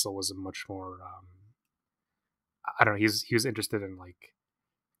Kurt Russell was a much more, I don't know, he was interested in like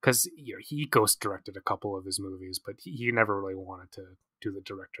because he ghost directed a couple of his movies, but he never really wanted to do the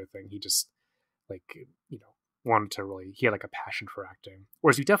director thing. He just like wanted to really he had like a passion for acting.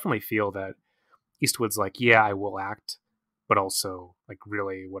 Whereas you definitely feel that Eastwood's like, yeah, I will act, but also like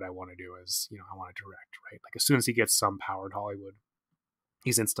really what I want to do is I want to direct, right? Like as soon as he gets some power in Hollywood,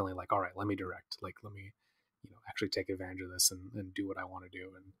 he's instantly like, all right, let me direct, like let me actually take advantage of this and do what I want to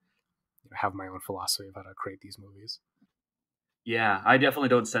do and have my own philosophy of how to create these movies. yeah. I definitely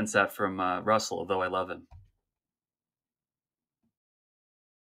don't sense that from Russell, though I love him.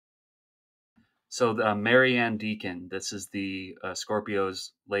 So Marianne Deacon, this is the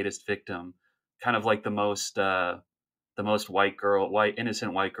Scorpio's latest victim, kind of like the most innocent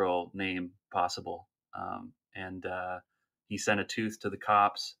white girl name possible. And he sent a tooth to the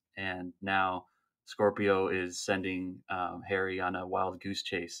cops, and now Scorpio is sending Harry on a wild goose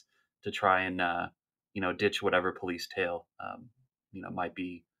chase to try and ditch whatever police tail might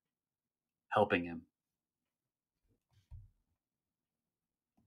be helping him.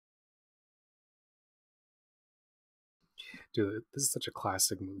 Dude, this is such a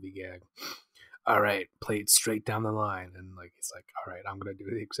classic movie gag. All right, played straight down the line, and like he's like, all right, I'm gonna do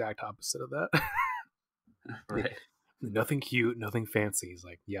the exact opposite of that. Right. Nothing cute, nothing fancy. He's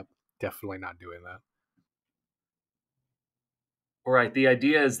like, yep, definitely not doing that. Right. The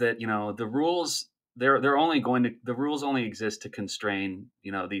idea is that the rules they're only going to the rules only exist to constrain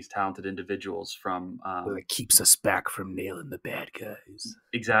these talented individuals from Well, it keeps us back from nailing the bad guys.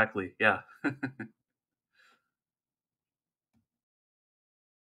 exactly, yeah.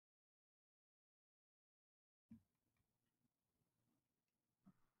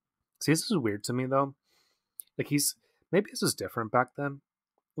 See, this is weird to me though. Like maybe this was different back then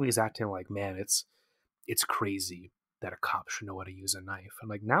when he's acting like, man, it's crazy that a cop should know how to use a knife. And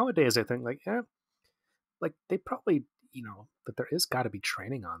like nowadays, I think like, yeah, like they probably that there is got to be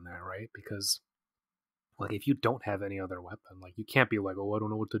training on that, right? Because like if you don't have any other weapon, like you can't be like, oh, I don't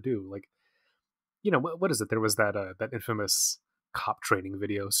know what to do. Like what is it? There was that infamous cop training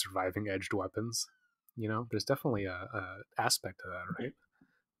video, surviving edged weapons. There's definitely a aspect to that, right?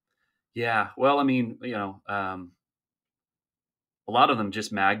 Yeah. Well, I mean, a lot of them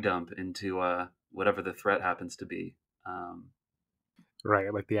just mag dump into whatever the threat happens to be. Um,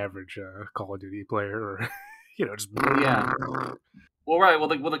 Right, like the average Call of Duty player, or just yeah. Well, right. Well,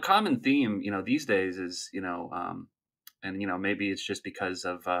 the common theme, these days is, and maybe it's just because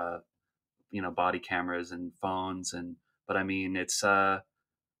of body cameras and phones, but I mean, it's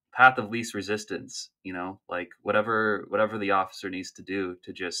path of least resistance. Like whatever the officer needs to do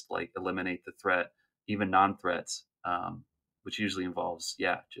to just like eliminate the threat, even non-threats, which usually involves,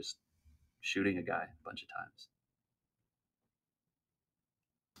 yeah, just shooting a guy a bunch of times.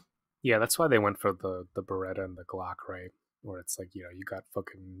 yeah, that's why they went for the Beretta and the Glock, right? Where it's like you got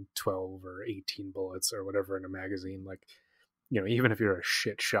fucking 12 or 18 bullets or whatever in a magazine. Like even if you're a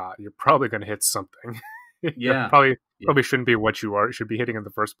shit shot, you're probably gonna hit something. Yeah. Probably Yeah. probably shouldn't be what you are. It should be hitting in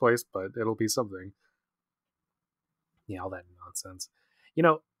the first place, but it'll be something. Yeah, all that nonsense. You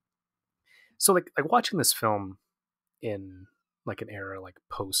know, so like watching this film in like an era like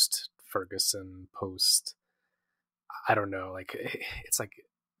post Ferguson, post I don't know, like it's like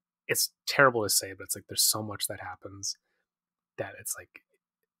it's terrible to say, but it's like there's so much that happens that it's like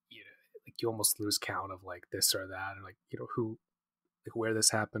you almost lose count of like this or that, and like who, like where this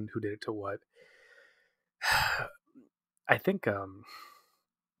happened, who did it to what. I think,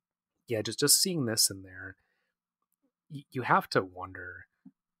 yeah, just seeing this in there, you have to wonder,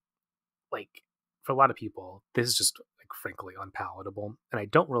 like, for a lot of people, this is just like frankly unpalatable, and I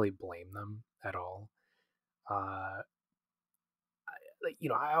don't really blame them at all. Uh, like,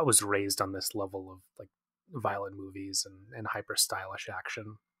 I was raised on this level of like violent movies and hyper stylish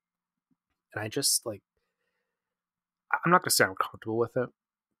action, and I just like I'm not gonna say I'm comfortable with it,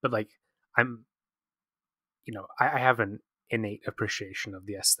 but like I'm I have an innate appreciation of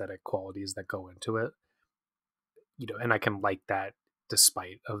the aesthetic qualities that go into it, and I can like that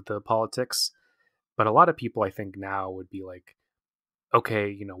despite of the politics. But a lot of people I think now would be like,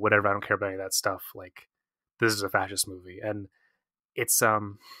 okay, whatever, I don't care about any of that stuff. Like, this is a fascist movie. And it's I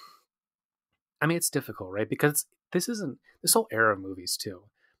mean, it's difficult, right? Because this isn't this whole era of movies too.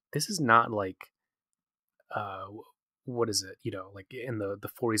 This is not like uh what is it, like in the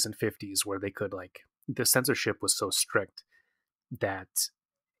 40s and 50s where they could like the censorship was so strict that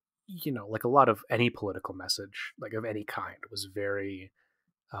like a lot of any political message like of any kind was very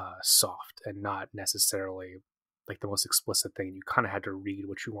soft and not necessarily like the most explicit thing. You kind of had to read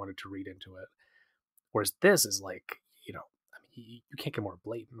what you wanted to read into it. Whereas this is like, I mean, you can't get more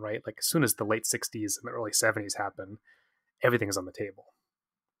blatant, right? Like as soon as the late 60s and the early 70s happen, everything is on the table.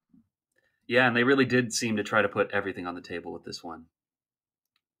 Yeah, and they really did seem to try to put everything on the table with this one.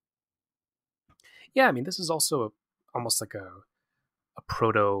 Yeah, I mean, this is also almost like a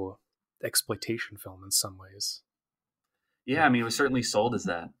proto exploitation film in some ways. Yeah, I Like, mean, it was certainly sold as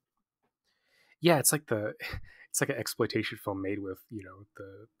that. yeah, it's like it's like an exploitation film made with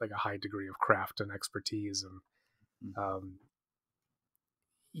the like a high degree of craft and expertise, and Mm.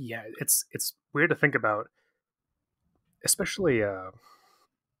 yeah, it's weird to think about, especially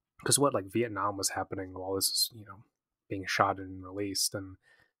because what like Vietnam was happening while this is being shot and released, and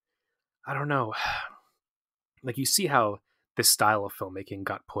I don't know, like you see how this style of filmmaking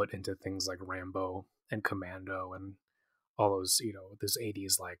got put into things like Rambo and Commando and all those this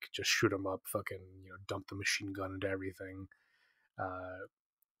 80s like just shoot 'em up fucking dump the machine gun into everything.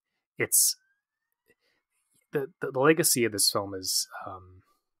 It's the legacy of this film is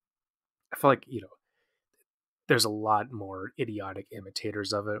I feel like there's a lot more idiotic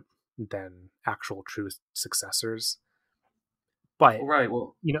imitators of it than actual true successors. But Right.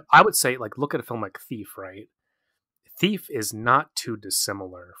 Well, I would say like look at a film like Thief, right? Thief is not too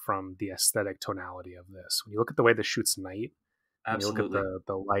dissimilar from the aesthetic tonality of this. When you look at the way this shoots night, when you look at absolutely.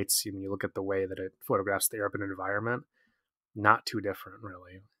 the lights, when you look at the way that it photographs the urban environment, not too different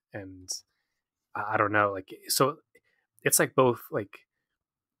really. And I don't know, like so it's like both like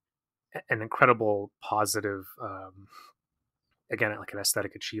an incredible positive again like an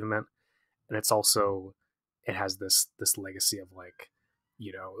aesthetic achievement, and it's also it has this legacy of like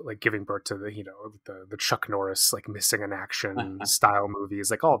like giving birth to the the Chuck Norris like missing in action style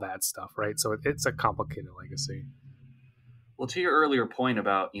movies, like all that stuff, right? So it's a complicated legacy. Well, to your earlier point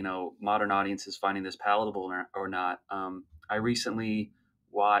about modern audiences finding this palatable or not, I recently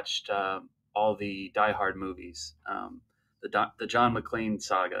watched all the Die Hard movies, the John McClane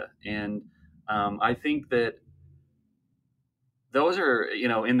saga, and I think that those are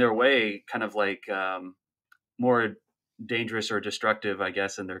in their way kind of like more dangerous or destructive, I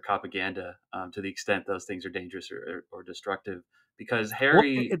guess, in their propaganda, to the extent those things are dangerous or destructive, because Well,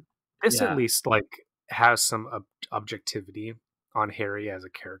 Harry, this at yeah, least like has some objectivity on Harry as a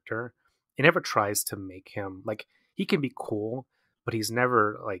character. It never tries to make him like he can be cool, but he's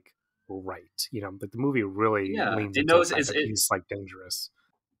never like right. Like the movie really yeah, leans it into the knows fact that he's like dangerous.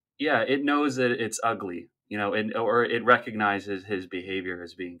 yeah, it knows that it's ugly, and or it recognizes his behavior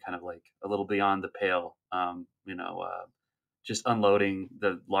as being kind of like a little beyond the pale. Just unloading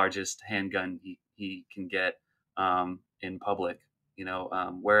the largest handgun he can get in public.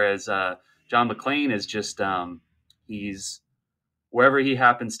 Whereas John McClane is just he's wherever he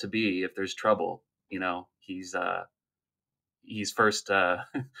happens to be. If there's trouble, he's first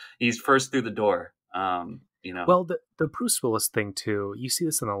he's first through the door. Well, the Bruce Willis thing too. You see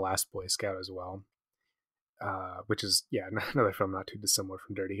this in the Last Boy Scout as well, which is yeah another film not too dissimilar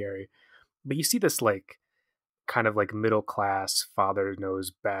from Dirty Harry. But you see this like kind of like middle class father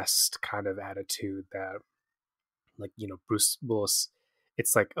knows best kind of attitude that like Bruce Willis.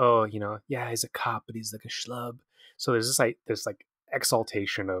 It's like oh yeah he's a cop but he's like a schlub. So there's this like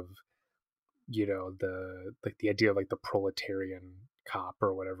exaltation of the like the idea of like the proletarian cop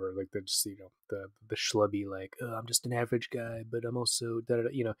or whatever, like the just the schlubby like oh, I'm just an average guy but I'm also da, da,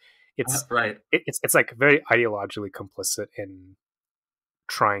 da, it's right. it's like very ideologically complicit in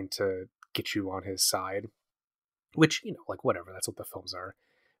trying to get you on his side, which like whatever, that's what the films are.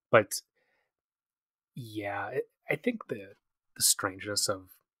 But yeah, I think the strangeness of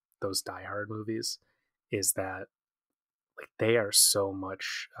those Die Hard movies is that like they are so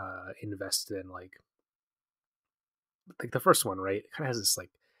much invested in like the first one, right? It kind of has this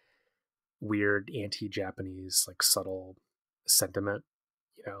like weird anti-Japanese like subtle sentiment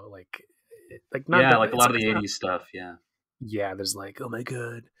like not Yeah, that like a it's lot of like the it's not. '80s stuff. Yeah. Yeah, there's like, oh my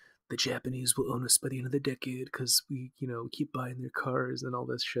god, the Japanese will own us by the end of the decade because we keep buying their cars and all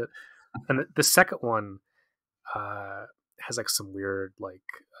this shit. And the second one uh has like some weird like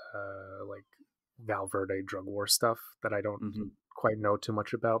Valverde drug war stuff that I don't Hmm. quite know too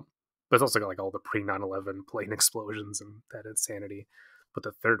much about. But it's also got like all the pre 9/11 plane explosions and that insanity. But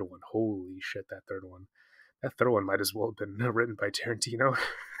the third one, holy shit, that third one might as well have been written by Tarantino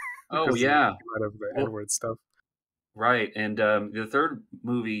Oh because of the yeah. amount of the Well, Edward stuff. right. And the third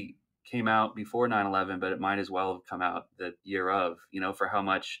movie came out before 9/11, but it might as well have come out the year of. For how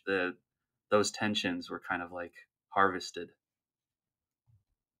much those tensions were kind of like harvested.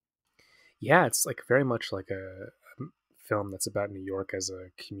 Yeah, it's like very much like a film that's about New York as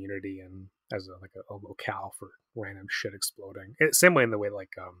a community and as a locale for random shit exploding. Same way in the way like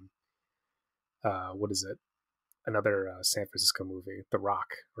what is it? Another San Francisco movie, The Rock,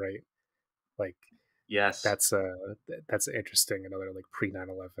 right? Like Yes. that's that's interesting. Another like pre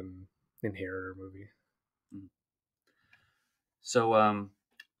 9/11 Inheritor movie. Mm. So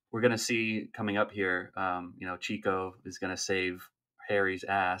we're gonna see coming up here. Chico is gonna save Harry's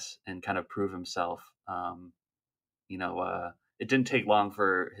ass and kind of prove himself. It didn't take long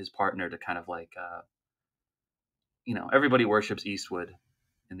for his partner to kind of like, everybody worships Eastwood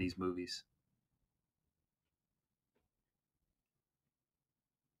in these movies.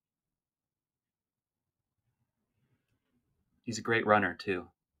 He's a great runner too.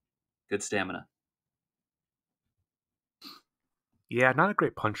 Good stamina. Yeah, not a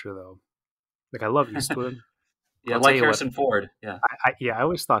great puncher though. Like I love Eastwood. Yeah, I'll tell like you what. Harrison Ford. Yeah. I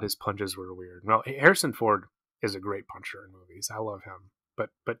always thought his punches were weird. No, Harrison Ford is a great puncher in movies. I love him. But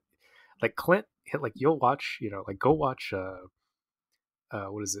like Clint hit like you'll watch, like go watch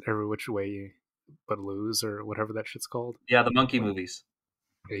what is it? Every Which Way But Lose or whatever that shit's called. Yeah, the monkey Like movies.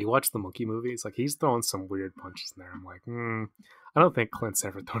 yeah, you watch the monkey movies, like he's throwing some weird punches in there. I'm like, I don't think Clint's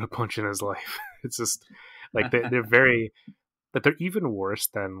ever thrown a punch in his life. It's just like they're very but they're even worse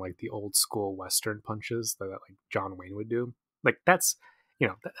than like the old school Western punches that like John Wayne would do. Like that's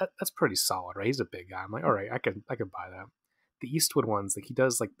that's pretty solid, right? He's a big guy. I'm like, all right, I could buy that. The Eastwood ones, like he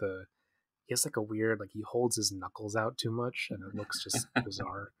does like he has like a weird like he holds his knuckles out too much and it looks just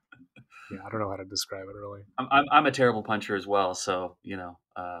bizarre. Yeah, I don't know how to describe it really. I'm a terrible puncher as well, so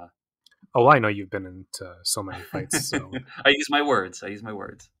Oh, I know you've been into so many fights, so I use my words. I use my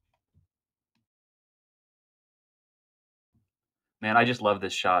words. Man, I just love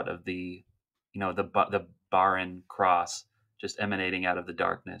this shot of the Baron cross just emanating out of the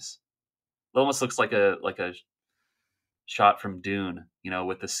darkness. It almost looks like a shot from Dune,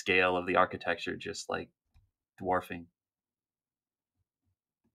 with the scale of the architecture just like dwarfing.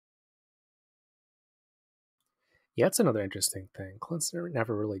 yeah, it's another interesting thing. Clint's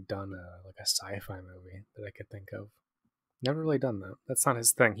never really done like a sci-fi movie that I could think of. Never really done that. That's not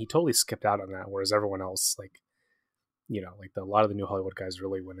his thing. He totally skipped out on that, whereas everyone else, like like a lot of the new Hollywood guys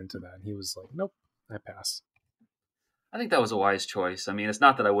really went into that, and he was like, "Nope, I pass." I think that was a wise choice. I mean, it's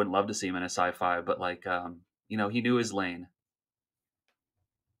not that I wouldn't love to see him in a sci-fi, but like, he knew his lane.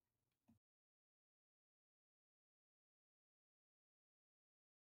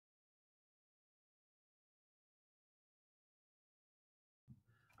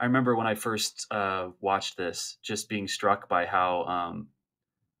 I remember when I first watched this, just being struck by how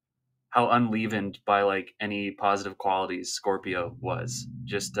unleavened by like any positive qualities Scorpio was.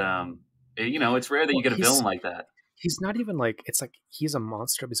 Just it's rare that Well, you get a villain like that. he's not even like it's like he's a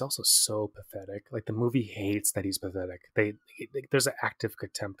monster, but he's also so pathetic. Like the movie hates that he's pathetic. There's an active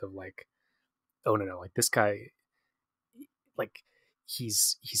contempt of like, oh no, like this guy, like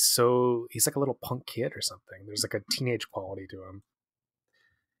he's like a little punk kid or something. There's like a teenage quality to him.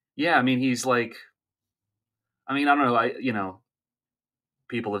 Yeah, I mean, he's like, I mean, I don't know,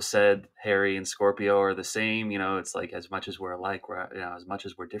 people have said Harry and Scorpio are the same. It's like as much as we're alike, as much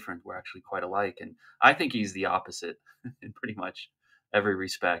as we're different, we're actually quite alike. And I think he's the opposite in pretty much every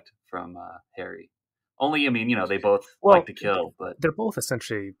respect from Harry. Only, I mean, they both like Well, to kill, but they're both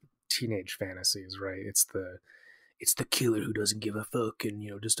essentially teenage fantasies, right? It's the killer who doesn't give a fuck and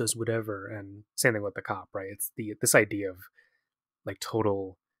just does whatever. And same thing with the cop, right? It's this idea of like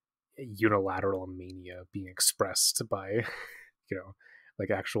total unilateral mania being expressed by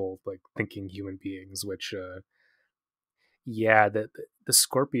like actual like thinking human beings, which yeah, the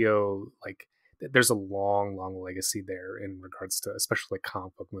Scorpio, like there's a long legacy there in regards to especially like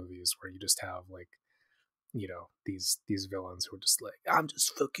comic book movies where you just have like these villains who are just like, I'm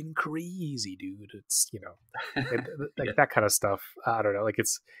just fucking crazy, dude. It's like yeah. that kind of stuff. I don't know, like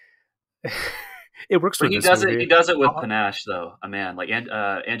it's it works for But he this does it. movie. He does it with Uh, panache, though. A man like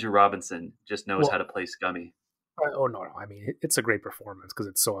Andrew Robinson just knows how well, to play Scummy. oh no, I mean it's a great performance because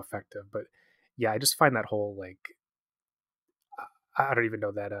it's so effective. But yeah, I just find that whole like I don't even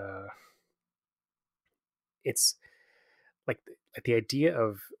know that it's like the idea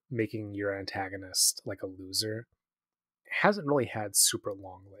of making your antagonist like a loser hasn't really had super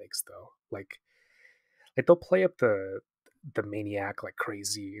long legs though. Like they'll play up the maniac like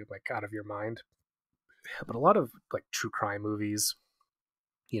crazy, like out of your mind. But a lot of like true crime movies,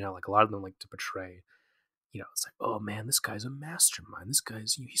 like a lot of them like to portray, it's like, oh man, this guy's a mastermind. This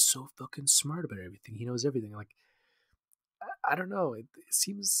guy's he's so fucking smart about everything. He knows everything. Like I don't know. It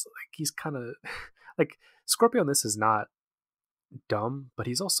seems like he's kind of like Scorpio. On this is not dumb, but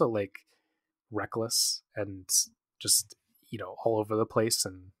he's also like reckless and just all over the place,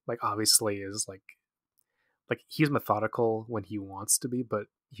 and like obviously is like he's methodical when he wants to be, but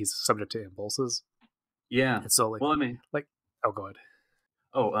he's subject to impulses. Yeah. And so Well, I mean, like oh go ahead.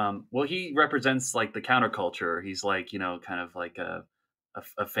 well, he represents like the counterculture. He's like, kind of like a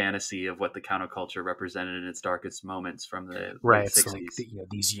fantasy of what the counterculture represented in its darkest moments from the Right, late it's like '60s.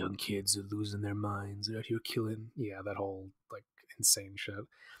 these young kids are losing their minds. They're out here killing. Yeah, that whole like insane shit.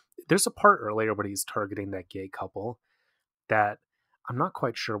 There's a part earlier where he's targeting that gay couple that I'm not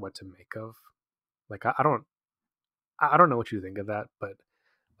quite sure what to make of. Like I don't know what you think of that, but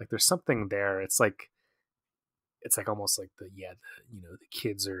like there's something there. It's like almost like the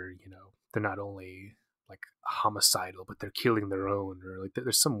kids are they're not only like homicidal, but they're killing their own, or like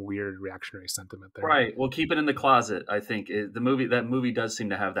there's some weird reactionary sentiment there. Right. Well, keep it in the closet. I think that movie does seem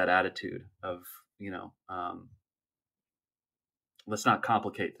to have that attitude of let's not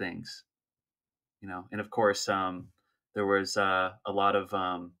complicate things. And of course, there was a lot of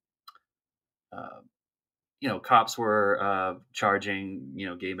uh, cops were charging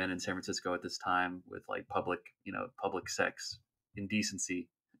gay men in San Francisco at this time with like public sex indecency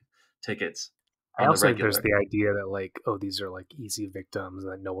tickets I on the also think there's regular. the idea that like, oh, these are like easy victims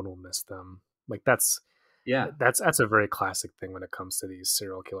and that no one will miss them. Like Yeah. that's a very classic thing when it comes to these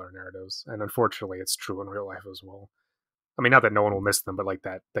serial killer narratives, and unfortunately, it's true in real life as well. I mean, not that no one will miss them, but like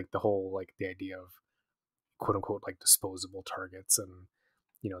that, like the whole like the idea of quote unquote like disposable targets, and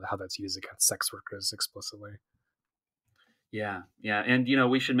how that's used against sex workers explicitly. Yeah, yeah, and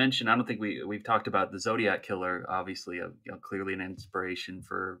we should mention. I don't think we've talked about the Zodiac killer. Obviously, clearly an inspiration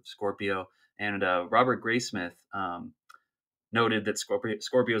for Scorpio. And Robert Graysmith noted that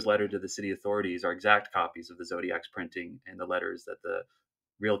Scorpio's letter to the city authorities are exact copies of the Zodiac's printing and the letters that the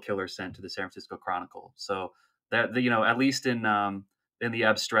real killer sent to the San Francisco Chronicle. So that at least in the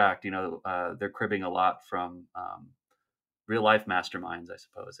abstract, they're cribbing a lot from real life masterminds, I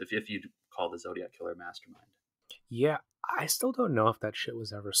suppose, if you call the Zodiac killer mastermind. Yeah, I still don't know if that shit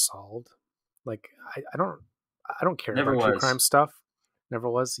was ever solved. Like, I don't care Never about true crime was. stuff. Never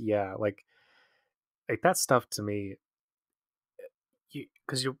was. Yeah, like that stuff to me,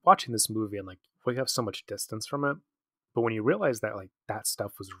 because you're watching this movie and like we have so much distance from it, but when you realize that like that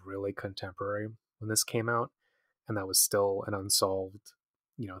stuff was really contemporary when this came out, and that was still an unsolved,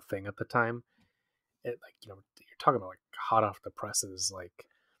 thing at the time, it like you're talking about like hot off the presses, like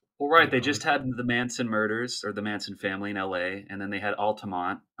Well, right. They like just had the Manson murders or the Manson family in L.A., and then they had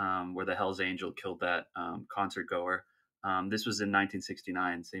Altamont, where the Hell's Angel killed that concert goer. This was in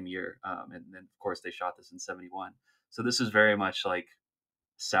 1969, same year, and then of course they shot this in '71. So this is very much like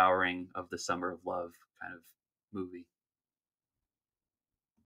souring of the Summer of Love kind of movie.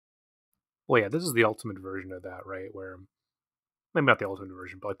 well, yeah, this is the ultimate version of that, right? Where maybe not the ultimate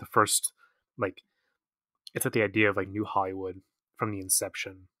version, but like the first, like it's that the idea of like new Hollywood from the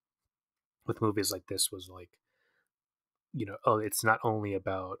inception with movies like this was like, oh, it's not only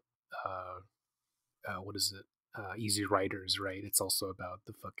about uh, what is it, easy writers, right? It's also about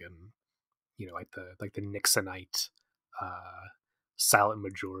the fucking, like the Nixonite uh, silent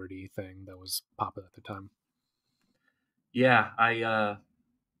majority thing that was popular at the time. Yeah, I.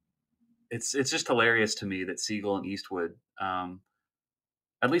 It's just hilarious to me that Siegel and Eastwood,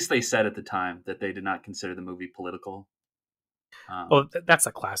 at least they said at the time that they did not consider the movie political. Oh, Um, that's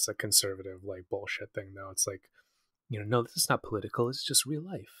a classic conservative like bullshit thing, though. It's like, no, this is not political. It's just real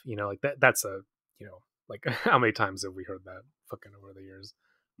life. Like that. That's a, like how many times have we heard that fucking over the years?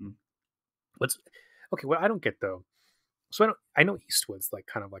 mm, What's okay? What I don't get though. So I know Eastwood's like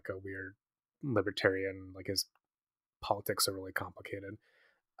kind of like a weird libertarian. Like his politics are really complicated.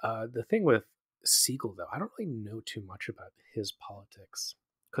 The thing with Siegel though, I don't really know too much about his politics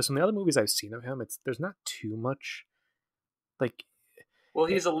because from the other movies I've seen of him, there's not too much like. well,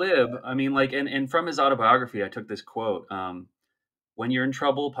 It, he's a lib. I mean, like, and from his autobiography, I took this quote. When you're in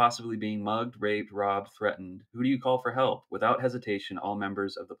trouble, possibly being mugged, raped, robbed, threatened, who do you call for help? Without hesitation, all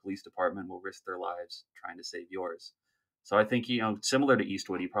members of the police department will risk their lives trying to save yours. So I think, similar to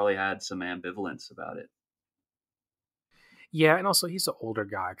Eastwood, he probably had some ambivalence about it. Yeah, and also he's an older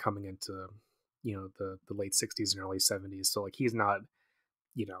guy coming into, the late 60s and early 70s. So like he's not,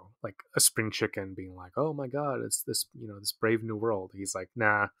 like a spring chicken being like, "Oh my god, it's this, this brave new world." He's like,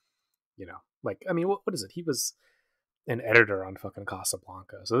 "Nah, like I mean, what is it? He was an editor on fucking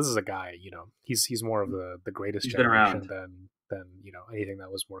Casablanca. So this is a guy, he's more of the greatest He's been generation around. than, anything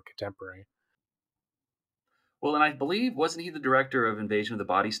that was more contemporary. Well, and I believe wasn't he the director of Invasion of the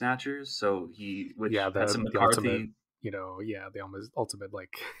Body Snatchers? So Yeah, which had the some the ultimate, McCarthy. yeah, the almost ultimate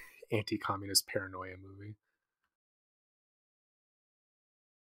like anti-communist paranoia movie.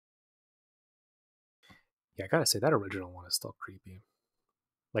 Yeah, I gotta say that original one is still creepy.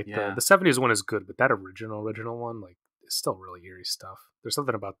 Like the Yeah, the 70s one is good, but that original one, like, is still really eerie stuff. There's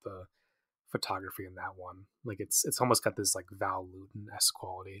something about the photography in that one. Like it's almost got this like Val Lewton-esque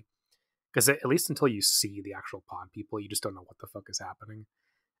quality. Because at least until you see the actual pod people, you just don't know what the fuck is happening.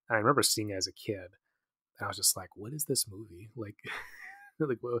 And I remember seeing it as a kid, and I was just like, "What is this movie?" Like,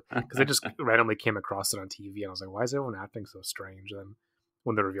 like, because I just randomly came across it on TV, and I was like, "Why is everyone acting so strange?" And then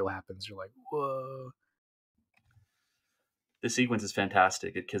when the reveal happens, you're like, "Whoa!" the sequence is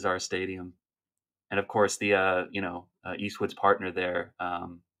fantastic at Kizar Stadium, and of course the Eastwood's partner there,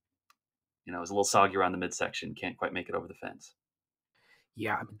 is a little soggy around the midsection, can't quite make it over the fence.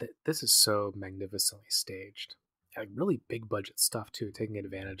 Yeah, I mean, this is so magnificently staged. Like really big budget stuff too, taking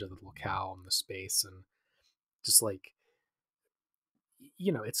advantage of the locale and the space, and just like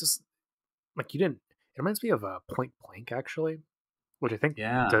it's just like you didn't. It reminds me of Point Blank actually, which I think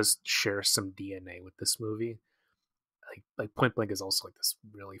Yeah, does share some DNA with this movie. Like Point Blank is also like this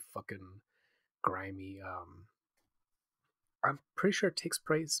really fucking grimy. I'm pretty sure it takes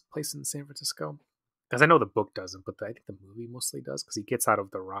place in San Francisco, because I know the book doesn't, but I think the movie mostly does because he gets out of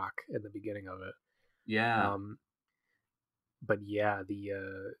the rock in the beginning of it. yeah, Um, but yeah,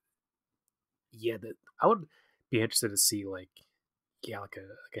 that I would be interested to see like like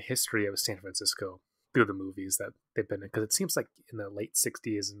a history of San Francisco through the movies that they've been in, because it seems like in the late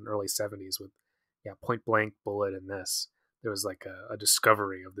 60s and early 70s with Point Blank, Bullet, and this, there was like a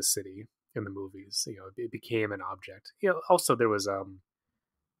discovery of the city in the movies. It became an object. Also there was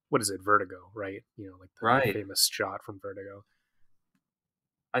what is it, Vertigo, right? Like the right. famous shot from Vertigo.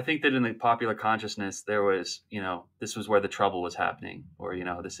 I think that in the popular consciousness, there was, this was where the trouble was happening, or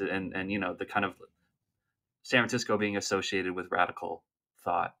this is, and the kind of San Francisco being associated with radical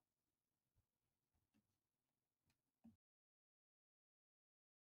thought.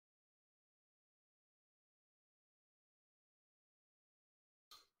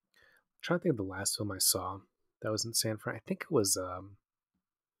 I'm trying to think of the last film I saw that was in San Fran. I think it was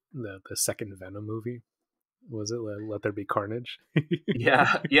the second Venom movie. Was it Let There Be Carnage?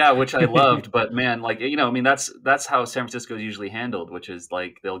 Yeah, yeah, which I loved, but man, like I mean, that's how San Francisco is usually handled, which is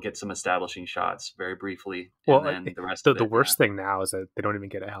like they'll get some establishing shots very briefly, and Well, then the rest the of the it, yeah, worst thing now is that they don't even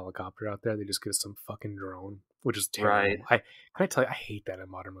get a helicopter out there. They just get some fucking drone, which is right. terrible. Can I tell you, I hate that in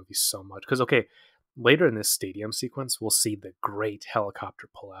modern movies so much. Because okay, later in this stadium sequence, we'll see the great helicopter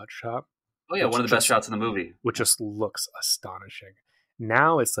pullout shot, Oh yeah, one which of the best just shots in the movie. which Yeah. just looks astonishing.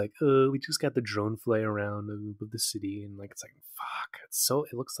 Now it's like, we just got the drone fly around of the city, and like it's like, fuck,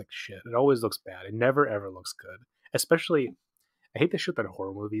 it looks like shit. It always looks bad. It never ever looks good. Especially, I hate the shit that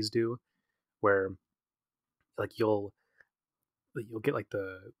horror movies do, where like you'll get like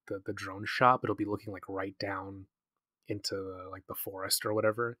the drone shot, but it'll be looking like right down into like the forest or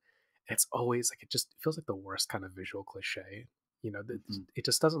whatever. And it's always like it just feels like the worst kind of visual cliche. Mhm. It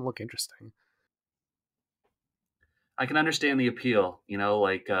just doesn't look interesting. I can understand the appeal,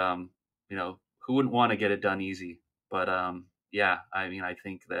 like who wouldn't want to get it done easy? But yeah, I mean, I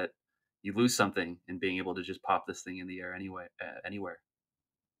think that you lose something in being able to just pop this thing in the air anyway, anywhere.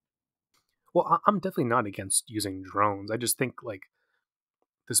 Well, I'm definitely not against using drones. I just think like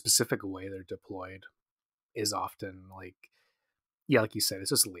the specific way they're deployed is often like, yeah, like you said, it's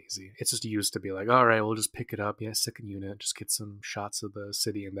just lazy. It's just used to be like, all right, we'll just pick it up. Yeah, second unit, just get some shots of the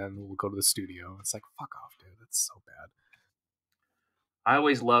city, and then we'll go to the studio. It's like, fuck off, dude. That's so bad. I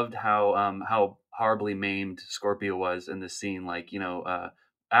always loved how horribly maimed Scorpio was in this scene. Like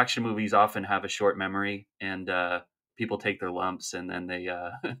action movies often have a short memory, and people take their lumps, and then they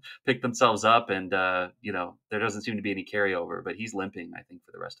pick themselves up, and there doesn't seem to be any carryover. But he's limping, I think,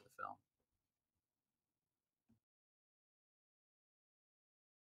 for the rest of the film.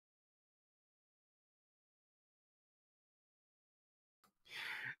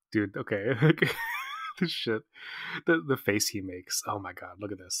 Dude, okay. the shit, the face he makes. Oh my god,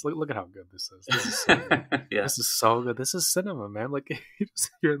 look at this. Look at how good this is. This is so good. Yeah. This is so good. This is cinema, man. Like you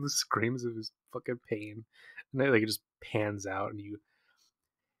just hear the screams of his fucking pain, and then like it just pans out, and you,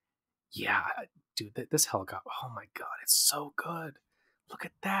 yeah, dude, this helicopter. Oh my god, it's so good. Look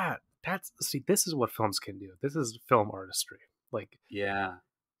at that. That's see, this is what films can do. This is film artistry. Like, Yeah.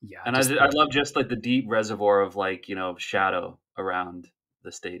 yeah, And just I the love just like the deep reservoir of like, shadow around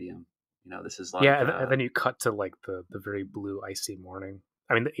the stadium. This is yeah, like and then you cut to like the very blue icy morning.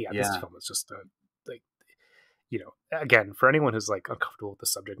 I mean, yeah, this yeah. film is just a like, again, for anyone who's like uncomfortable with the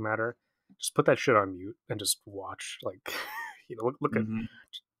subject matter, just put that shit on mute and just watch. Like, look at, Hmm.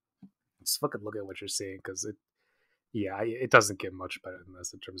 just fucking look at what you're seeing, because yeah, it doesn't get much better than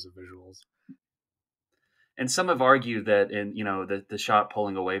this in terms of visuals. And some have argued that in, the shot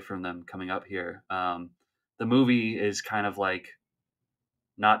pulling away from them coming up here, the movie is kind of like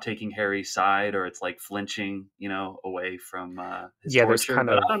not taking Harry's side, or it's like flinching, away from his Yeah, there's torture. kind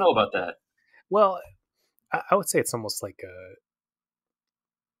But I of, don't know about that. well, I would say it's almost like a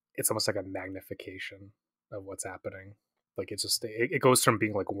magnification of what's happening. Like it's just it goes from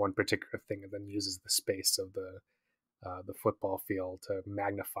being like one particular thing and then uses the space of the football field to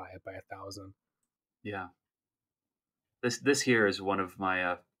magnify it by 1,000. Yeah. This here is one of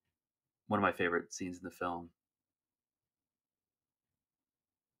my favorite scenes in the film.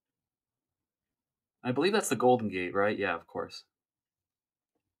 I believe that's the Golden Gate, right? Yeah, of course.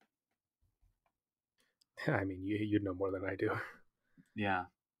 I mean, you'd know more than I do. Yeah.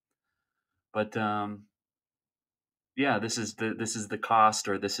 But yeah, this is the cost,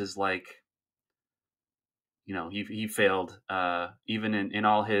 or this is like, he failed, even in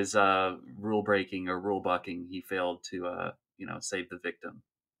all his rule breaking or rule bucking, he failed to save the victim.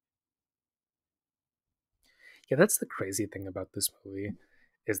 Yeah, that's the crazy thing about this movie,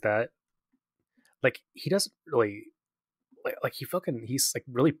 is that like he doesn't really like he's like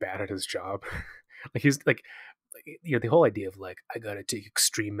really bad at his job. Like he's like the whole idea of like I gotta take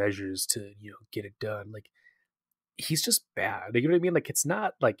extreme measures to get it done. Like he's just bad. You know what I mean? Like it's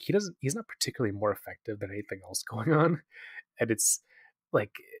not like he's not particularly more effective than anything else going on, and it's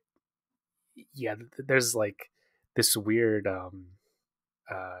like yeah, there's like this weird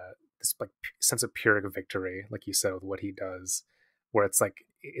this like sense of pyrrhic victory, like you said, with what he does, where it's like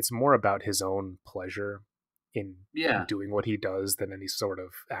it's more about his own pleasure in Yeah, doing what he does than any sort of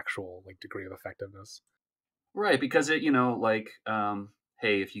actual like degree of effectiveness. right. Because it, like,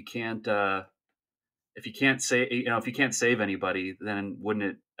 hey, if you can't save anybody, then wouldn't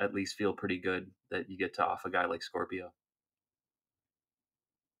it at least feel pretty good that you get to off a guy like Scorpio?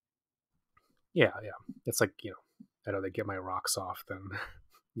 Yeah, yeah. It's like I'd rather get my rocks off than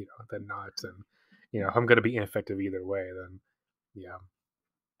than not, and if I'm gonna be ineffective either way, then yeah.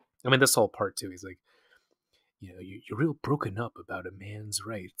 I mean, this whole part too. He's like, you're real broken up about a man's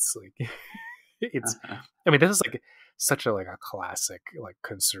rights. Like, it's. I mean, this is like such a like a classic like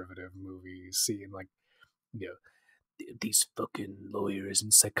conservative movie scene. Like, you know, these fucking lawyers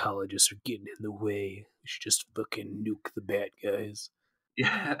and psychologists are getting in the way. We should just fucking nuke the bad guys.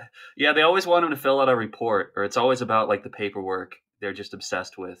 Yeah, yeah. They always want him to fill out a report, or it's always about like the paperwork they're just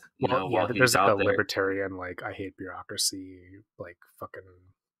obsessed with. Well, yeah, While he's there's like out a there. libertarian like I hate bureaucracy, like fucking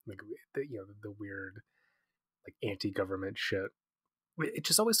like the weird like anti-government shit. It's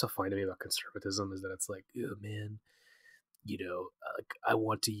just always so funny to me about conservatism is that it's like, oh man, like I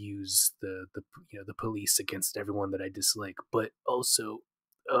want to use the police against everyone that I dislike, but also,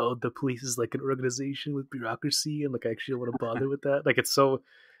 oh, the police is like an organization with bureaucracy, and like I actually don't want to bother with that. Like it's so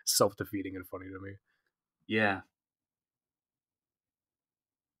self-defeating and funny to me. Yeah,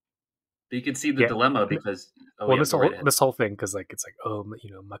 but you can see the Yeah, dilemma and because. Oh well, yeah, go right ahead. this whole thing, because like it's like, oh,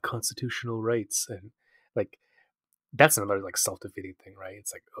 my constitutional rights, and like that's another like self-defeating thing, right?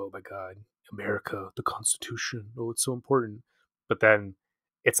 It's like, oh my god, America, the Constitution, oh, it's so important. But then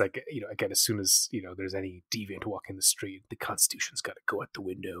it's like, again, as soon as there's any deviant walking the street, the Constitution's got to go out the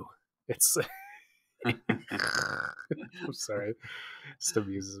window. It's I'm sorry, it just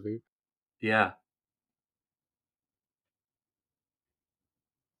amuses me. Yeah.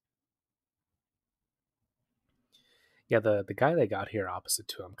 Yeah, the guy they got here opposite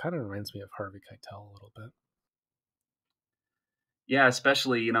to him kind of reminds me of Harvey Keitel a little bit. Yeah,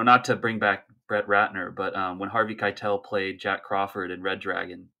 especially, not to bring back Brett Ratner, but when Harvey Keitel played Jack Crawford in Red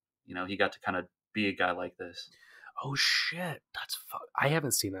Dragon, he got to kind of be a guy like this. Oh shit, I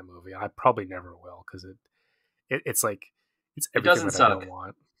haven't seen that movie. I probably never will, because it's like it's It everything doesn't that I don't suck.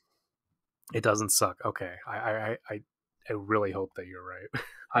 want. It doesn't suck. Okay, I really hope that you're right.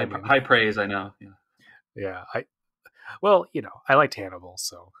 I High mean, high praise, I know. Yeah. yeah. Well, I liked Hannibal,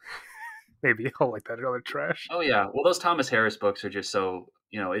 so maybe I'll like that other trash. Oh yeah. Well, those Thomas Harris books are just so,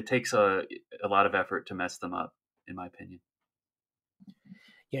 it takes a lot of effort to mess them up, in my opinion.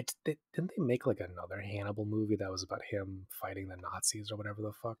 Yeah, didn't they make like another Hannibal movie that was about him fighting the Nazis or whatever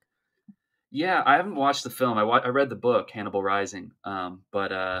the fuck? Yeah, I haven't watched the film. I read the book Hannibal Rising,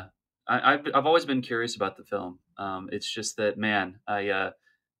 but I've always been curious about the film. It's just that, man, I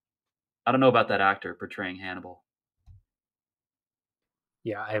don't know about that actor portraying Hannibal.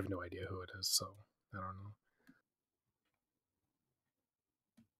 Yeah, I have no idea who it is, so I don't know.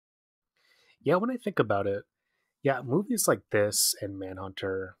 Yeah, when I think about it, yeah, movies like this and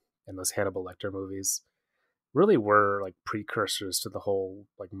Manhunter and those Hannibal Lecter movies really were like precursors to the whole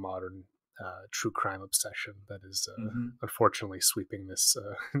like modern true crime obsession that is Hmm. unfortunately sweeping this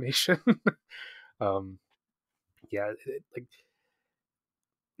nation. um, yeah, like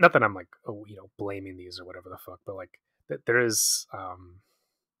not that I'm like blaming these or whatever the fuck, but like there is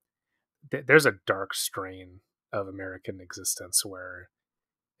there's a dark strain of American existence where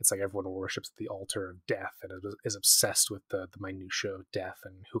it's like everyone worships the altar of death and is obsessed with the minutia of death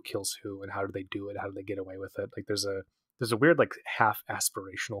and who kills who and how do they do it, how do they get away with it. Like there's a weird like half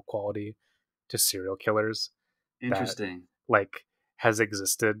aspirational quality to serial killers that Interesting. like has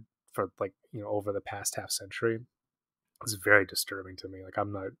existed for like over the past half century. It's very disturbing to me. Like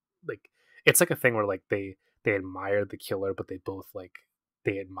I'm not like it's like a thing where like they admire the killer, but they both like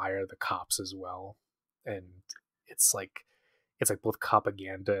they admire the cops as well, and it's like it's like both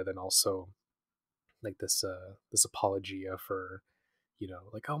propaganda and then also like this apologia for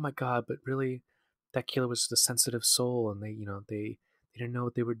like oh my god, but really that killer was just a sensitive soul and they didn't know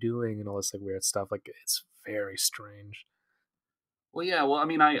what they were doing and all this like weird stuff. Like it's very strange. Well, yeah. Well, I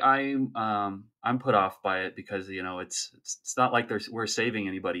mean, I'm put off by it because it's not like we're saving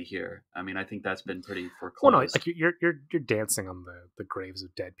anybody here. I mean, I think that's been pretty Well, no, foreclosed. like you're dancing on the graves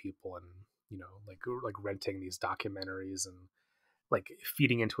of dead people and like renting these documentaries and like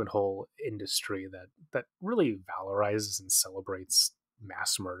feeding into a whole industry that really valorizes and celebrates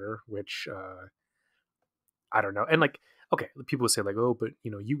mass murder, which I don't know. And like, okay, people say like, oh, but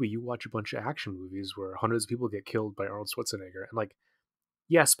you watch a bunch of action movies where hundreds of people get killed by Arnold Schwarzenegger, and like,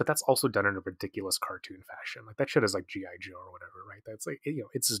 yes, but that's also done in a ridiculous cartoon fashion. Like that shit is like GI Joe or whatever, right? That's like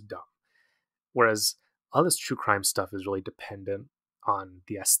it's just dumb. Whereas all this true crime stuff is really dependent on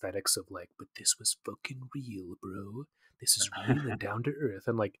the aesthetics of like, but this was fucking real, bro. This is real and down to earth,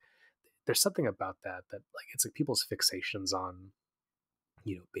 and like, there's something about that like it's like people's fixations on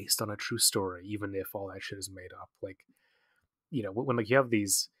based on a true story, even if all that shit is made up. Like when like you have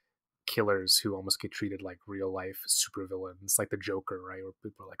these killers who almost get treated like real life supervillains, like the Joker, right? Where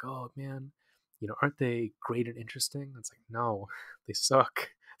people are like, oh man, aren't they great and interesting? It's like, no, they suck.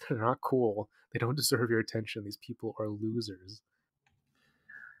 They're not cool. They don't deserve your attention. These people are losers.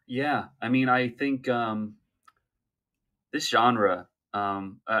 Yeah, I mean, I think this genre,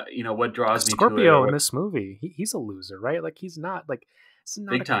 what Like draws me to it, or Scorpio in what this movie, he's a loser, right? Like he's not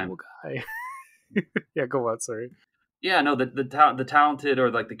big a time. cool guy. Yeah, go on. Sorry. Yeah, no, the talented or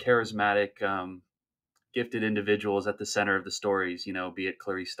like the charismatic, gifted individuals at the center of the stories, be it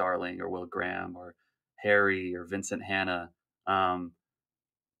Clarice Starling or Will Graham or Harry or Vincent Hanna. Um,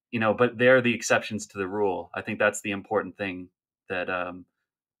 but they're the exceptions to the rule. I think that's the important thing that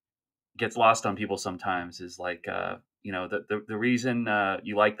gets lost on people sometimes is like, the reason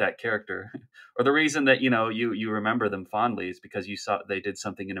you like that character or the reason that, you remember them fondly is because you saw they did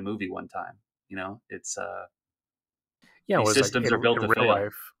something in a movie one time. It's Yeah, these whereas like systems are built to fail.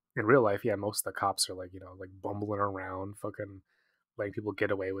 in real life, yeah, most of the cops are like like bumbling around, fucking letting people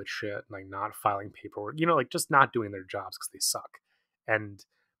get away with shit, like not filing paperwork, like just not doing their jobs because they suck. And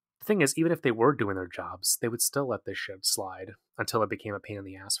the thing is, even if they were doing their jobs, they would still let this shit slide until it became a pain in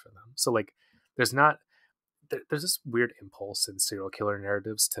the ass for them. So like, there's not there's this weird impulse in serial killer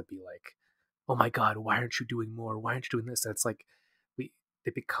narratives to be like, oh my god, why aren't you doing more? Why aren't you doing this? And it's like we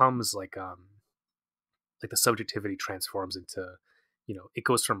it becomes like the subjectivity transforms into it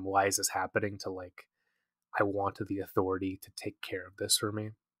goes from why is this happening to like I wanted the authority to take care of this for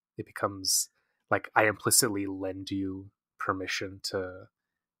me. It becomes like I implicitly lend you permission to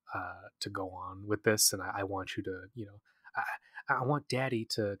go on with this, and I want you to I want daddy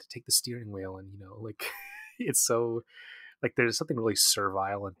to take the steering wheel, and like it's so like there's something really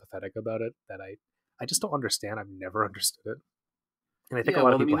servile and pathetic about it that I just don't understand. I've never understood it, and I think a Yeah,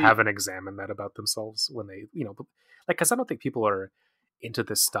 lot of well, I people mean, the haven't examined that about themselves when they like because I don't think people are into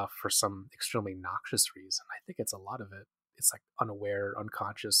this stuff for some extremely noxious reason. I think it's a lot of it. It's like unaware,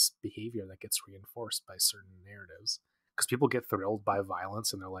 unconscious behavior that gets reinforced by certain narratives because people get thrilled by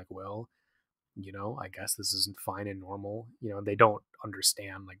violence and they're like, well, I guess this isn't fine and normal, and they don't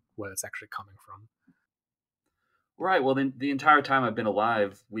understand like where it's actually coming from. Right. Well, then the entire time I've been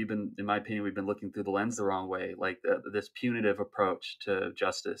alive, in my opinion, we've been looking through the lens the wrong way, like this punitive approach to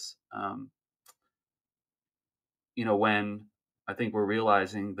justice. When I think we're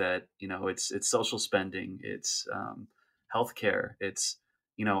realizing that, it's social spending, it's healthcare, it's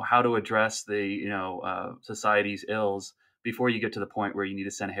how to address the society's ills before you get to the point where you need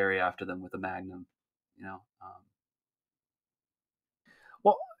to send Harry after them with a magnum. You know,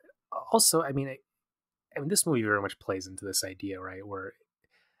 Well, also, I mean, this movie very much plays into this idea, right? Where it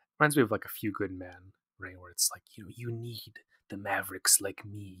reminds me of like A Few Good Men, right? Where it's like, you need the mavericks like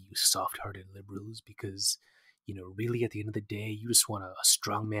me, you soft-hearted liberals, because really at the end of the day, you just want a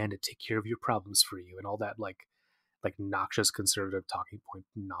strong man to take care of your problems for you, and all that like noxious conservative talking point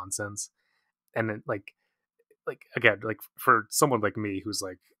nonsense. And then like again, like for someone like me who's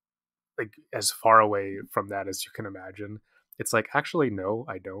like as far away from that as you can imagine, it's like actually no,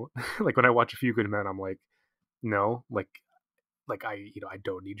 I don't. Like when I watch A Few Good Men, I'm like, no, like I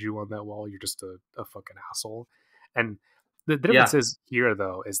don't need you on that wall. You're just a fucking asshole. And the difference yeah. is here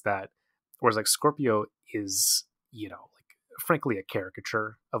though is that whereas like Scorpio is like frankly a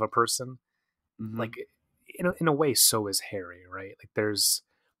caricature of a person, Hmm. like in a way so is Harry, right? Like there's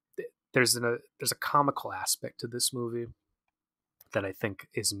a comical aspect to this movie that I think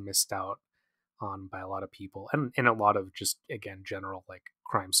is missed out on by a lot of people, and in a lot of just again general like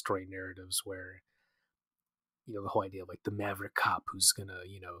crime story narratives where the whole idea of like the maverick cop who's gonna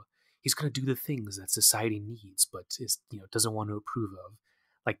he's gonna do the things that society needs but is doesn't want to approve of,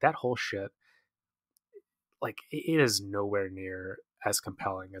 like that whole shit, like it is nowhere near as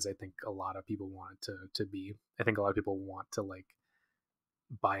compelling as I think a lot of people want it to be. I think a lot of people want to like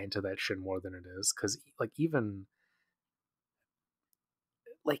buy into that shit more than it is, because like even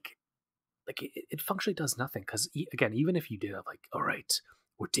like it functionally does nothing, because again, even if you did have like, all right,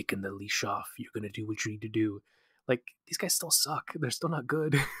 we're taking the leash off, you're gonna do what you need to do, like these guys still suck, they're still not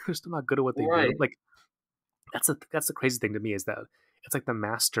good. They're still not good at what they do. Right. Like that's the crazy thing to me, is that it's like the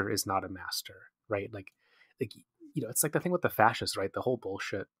master is not a master, right? Like it's like the thing with the fascists, right? The whole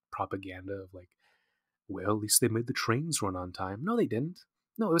bullshit propaganda of like, well, at least they made the trains run on time. No, they didn't.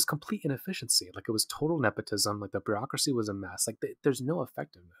 No, it was complete inefficiency. Like it was total nepotism. Like the bureaucracy was a mess. Like there's no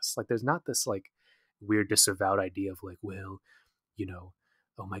effectiveness. Like there's not this like weird disavowed idea of like, well, you know,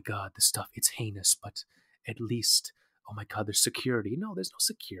 oh my god, this stuff it's heinous, but at least, oh my god, there's security. No, there's no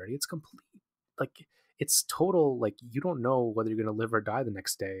security. It's complete like it's total like you don't know whether you're gonna live or die the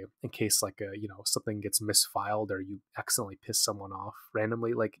next day in case like something gets misfiled or you accidentally piss someone off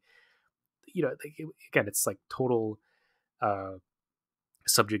randomly. Like like, again, it's like total uh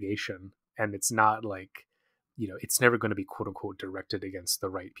subjugation, and it's not like it's never going to be quote unquote directed against the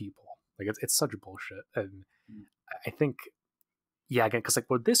right people. Like it's such bullshit. And I think, yeah, again, because like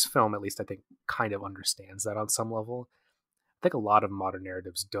with this film at least I think kind of understands that on some level. I think a lot of modern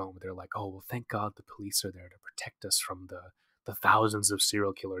narratives don't. They're like, oh well, thank god the police are there to protect us from the thousands of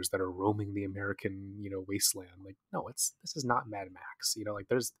serial killers that are roaming the American wasteland. Like no, this is not Mad Max. Like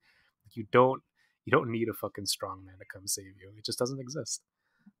there's you don't you don't need a fucking strong man to come save you. It just doesn't exist.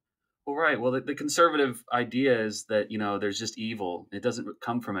 Well, right. Well, the conservative idea is that there's just evil. It doesn't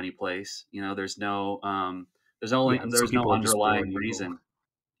come from any place. Yeah, and some there's no people are just born underlying evil. reason.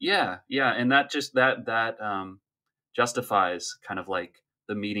 Yeah, yeah, and that just that justifies kind of like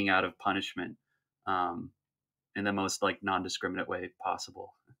the meting out of punishment um, in the most like non-discriminate way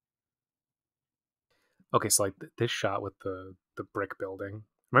possible. Okay, so like this shot with the brick building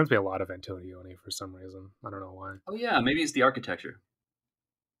reminds me a lot of Antonioni for some reason. I don't know why. Oh yeah, maybe it's the architecture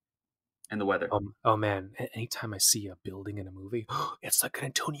and the weather. Oh man, anytime I see a building in a movie, it's like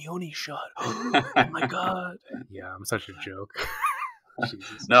an Antonioni shot. Oh my god. Yeah, I'm such a joke.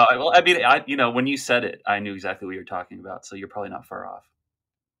 Jesus. No, well, I mean, when you said it, I knew exactly what you're talking about. So you're probably not far off.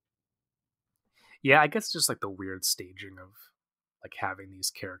 Yeah, I guess just like the weird staging of like having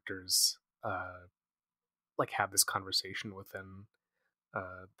these characters like have this conversation within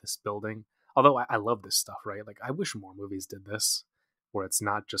this building. Although I love this stuff, right? Like I wish more movies did this, where it's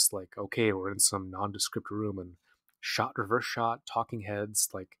not just like, okay, we're in some nondescript room and shot, reverse shot, talking heads,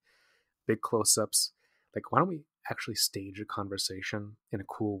 like big close-ups. Like why don't we actually stage a conversation in a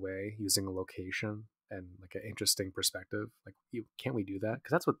cool way using a location and like an interesting perspective? Like can't we do that?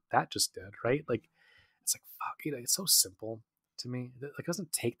 Because that's what that just did, right? Like it's like fuck, it's so simple to me. Like it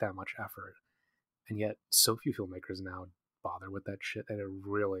doesn't take that much effort, and yet so few filmmakers now bother with that shit, and it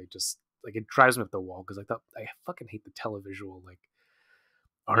really just like it drives me up the wall, because I fucking hate the televisual like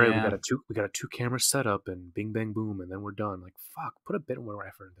all right, Yeah. we got a two camera setup and bing bang boom, and then we're done. Like fuck, put a bit more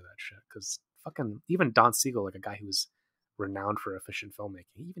effort into that shit. Because fucking even Don Siegel, like a guy who was renowned for efficient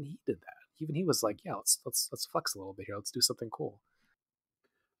filmmaking, even he did that. Even he was like, yeah, let's flex a little bit here. Let's do something cool.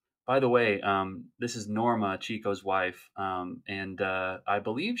 By the way, this is Norma, Chico's wife, and I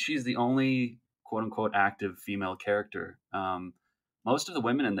believe she's the only quote unquote active female character. Most of the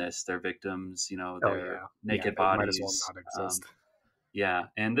women in this, they're victims, Oh they're yeah, yeah. naked They might as well bodies. not exist. Yeah,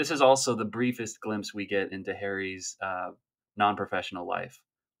 and this is also the briefest glimpse we get into Harry's non-professional life.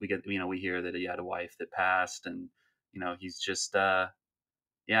 We get, we hear that he had a wife that passed, and he's just, yeah,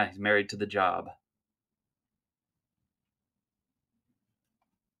 he's married to the job.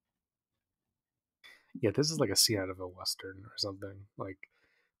 Yeah, this is like a scene out of a western or something. Like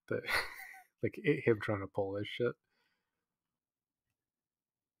the him trying to pull this shit.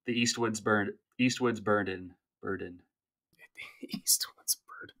 The Eastwood's burden. Eastwood's bird.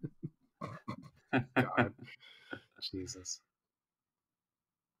 God, Jesus.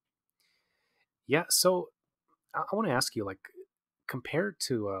 Yeah, so I want to ask you, like, compared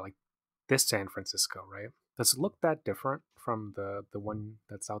to like this San Francisco, right? Does it look that different from the one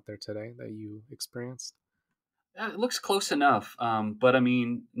that's out there today that you experienced? It looks close enough, but I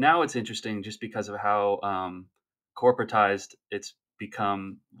mean, now it's interesting just because of how corporatized it's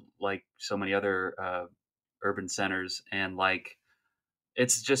become, like so many other urban centers, and like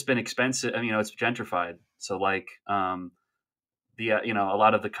it's just been expensive. I mean, it's gentrified, so like the a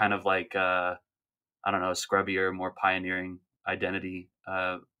lot of the kind of like I don't know, scrubbier, more pioneering identity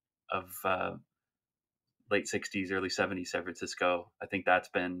of late '60s, early '70s San Francisco. I think that's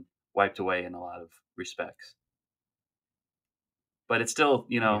been wiped away in a lot of respects. But it's still,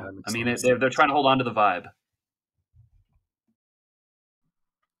 Yeah, that I makes a mean, lot of they're sense. trying to hold on to the vibe.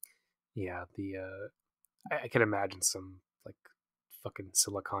 Yeah, the I can imagine some like fucking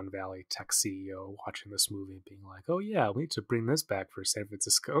Silicon Valley tech CEO watching this movie, being like, "Oh yeah, we need to bring this back for San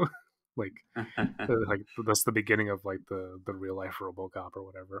Francisco." like, like that's the beginning of like the real life RoboCop or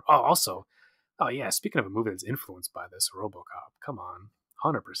whatever. Oh, also, oh yeah, speaking of a movie that's influenced by this, RoboCop. Come on,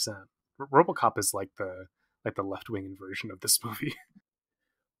 100%. RoboCop is like the left wing version of this movie.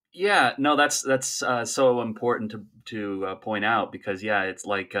 Yeah, no, that's so important to point out because yeah, it's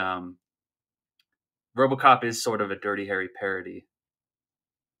like RoboCop is sort of a Dirty Harry parody.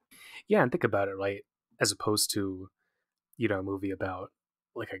 Yeah, and think about it, right? As opposed to a movie about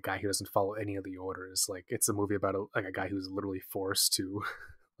like a guy who doesn't follow any of the orders. Like it's a movie about like a guy who's literally forced to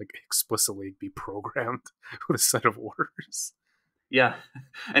like explicitly be programmed with a set of orders. Yeah,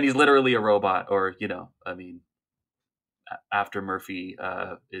 and he's literally a robot, or I mean, after Murphy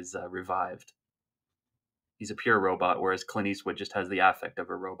is revived, he's a pure robot, whereas Clint Eastwood just has the affect of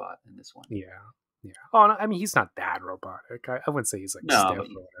a robot in this one. Yeah, yeah. Oh, no, I mean, he's not that robotic. I wouldn't say he's like No, stiff but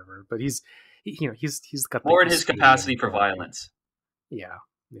or whatever, but he's got the more in his speed and capacity for agility. violence. Yeah,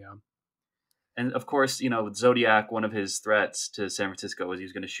 yeah, And of course, with Zodiac, one of his threats to San Francisco was he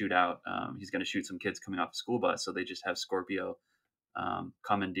was going to shoot out. He's going to shoot some kids coming off a school bus, so they just have Scorpio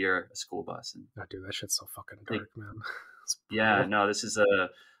commandeer a school bus and oh, dude, that shit's so fucking take. dark, man. It's Yeah, brutal. no, this is a. I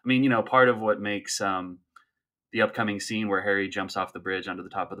mean, part of what makes the upcoming scene where Harry jumps off the bridge onto the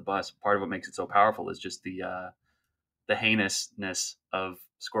top of the bus. Part of what makes it so powerful is just the heinousness of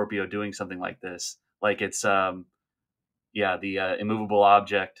Scorpio doing something like this. Like it's yeah, the immovable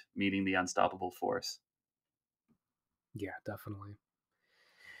object meeting the unstoppable force. Yeah, definitely.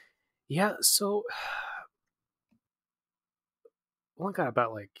 Yeah, so we only got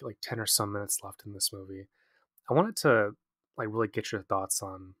about like 10 or some minutes left in this movie. I wanted to like really get your thoughts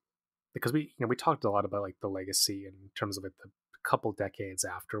on because we talked a lot about like the legacy in terms of like the couple decades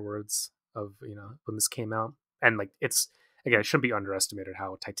afterwards of when this came out, and like it's again it shouldn't be underestimated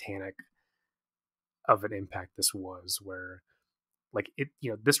how titanic of an impact this was, where like it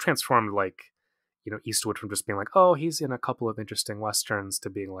this transformed like Eastwood from just being like, oh, he's in a couple of interesting westerns, to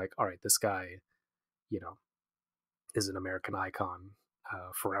being like, all right, this guy you know is an American icon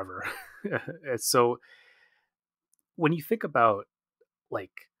forever. So when you think about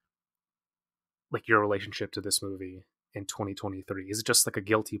like your relationship to this movie in 2023, is it just like a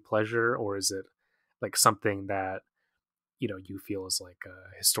guilty pleasure, or is it like something that you feel is like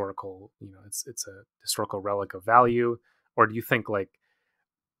a historical, it's a historical relic of value, or do you think like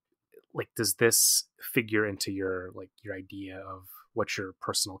does this figure into your like your idea of what your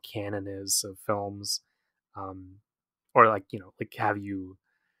personal canon is of films, um or like like have you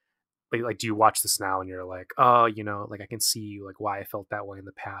like do you watch this now and you're like, oh, like I can see like why I felt that way in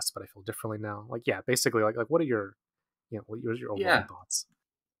the past, but I feel differently now. Like, yeah, basically, like what are your what are your overall Yeah. thoughts?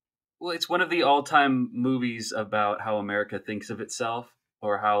 Well, it's one of the all-time movies about how America thinks of itself.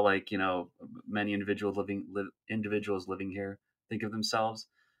 or how like many individuals living here think of themselves.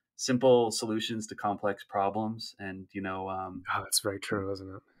 Simple solutions to complex problems, and Oh, that's very true, isn't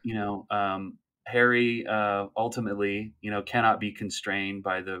it? you know um, Harry ultimately cannot be constrained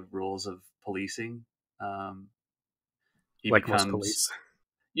by the rules of policing. um, he Like most becomes, police.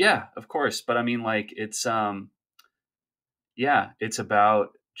 yeah, of course, but I mean, like, yeah, it's about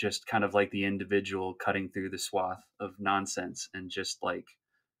just kind of like the individual cutting through the swath of nonsense and just like,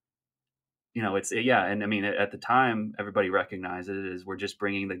 it's, yeah. And I mean, at the time, everybody recognized it as we're just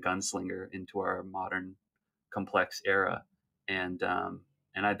bringing the gunslinger into our modern complex era. And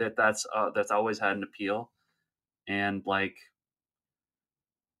I bet that's always had an appeal. And like,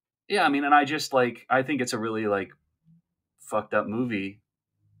 yeah, I mean, and I just like, I think it's a really like fucked up movie,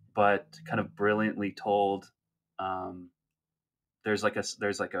 but kind of brilliantly told. Um, there's like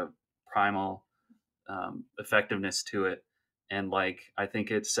a primal effectiveness to it, and like I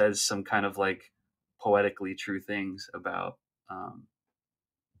think it says some kind of like poetically true things about um,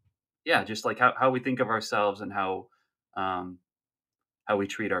 yeah, just like how we think of ourselves and um, how we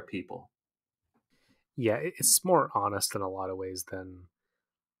treat our people. Yeah, it's more honest in a lot of ways than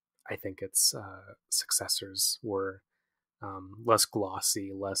I think its successors were. Less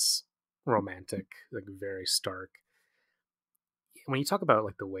glossy, less romantic, like very stark. When you talk about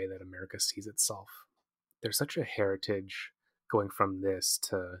like the way that America sees itself, there's such a heritage going from this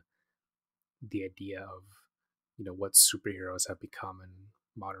to the idea of what superheroes have become in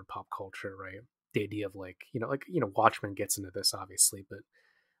modern pop culture, right? The idea of like Watchmen gets into this obviously, but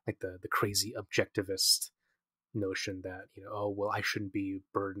like the crazy objectivist notion that oh well I shouldn't be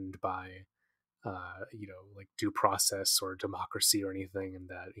burdened by like due process or democracy or anything, and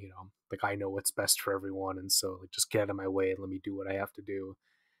that like I know what's best for everyone, and so like just get out of my way and let me do what I have to do.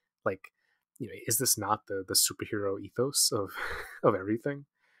 Like, is this not the superhero ethos of of everything?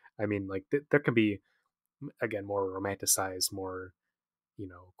 I mean, like there can be again more romanticized, more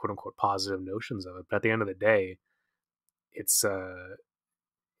quote unquote positive notions of it, but at the end of the day, it's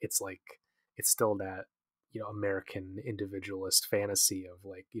it's like it's still that American individualist fantasy of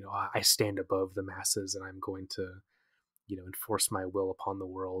like I stand above the masses and I'm going to enforce my will upon the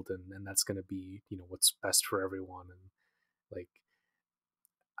world, and that's going to be what's best for everyone. And like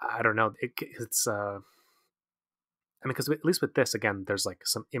I don't know, it's I mean, because at least with this again there's like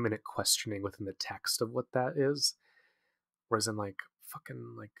some imminent questioning within the text of what that is, whereas in like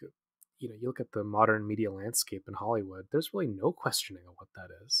fucking like you look at the modern media landscape in Hollywood, there's really no questioning of what that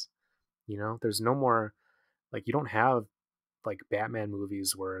is. There's no more, like, you don't have like Batman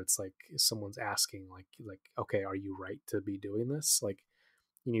movies where it's like someone's asking like okay, are you right to be doing this? Like,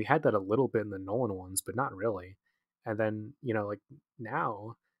 you had that a little bit in the Nolan ones, but not really. And then like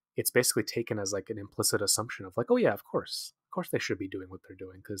now it's basically taken as like an implicit assumption of like, oh yeah, of course they should be doing what they're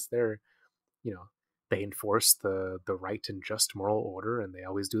doing because they're you know they enforce the right and just moral order and they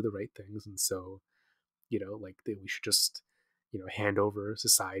always do the right things, and so like we should just hand over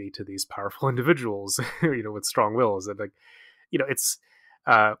society to these powerful individuals with strong wills. And like it's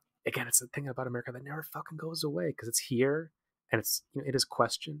uh again, it's the thing about America that never fucking goes away because it's here, and it's it is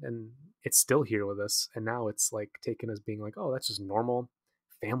questioned, and it's still here with us, and now it's like taken as being like, oh, that's just normal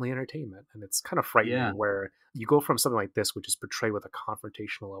family entertainment. And it's kind of Yeah. frightening where you go from something like this, which is portrayed with a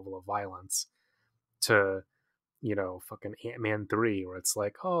confrontational level of violence, to fucking Ant-Man 3, where it's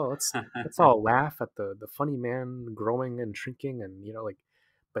like, oh, let's all laugh at the funny man growing and shrinking, and like,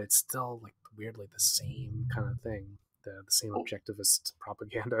 but it's still like weirdly the same kind of thing, the same well, objectivist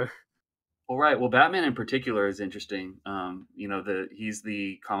propaganda. well, right. Well, Batman in particular is interesting. He's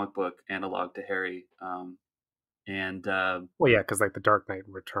the comic book analog to Harry. And Well, yeah, because like the Dark Knight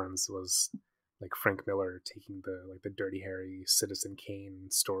Returns was like Frank Miller taking the like the Dirty Harry Citizen Kane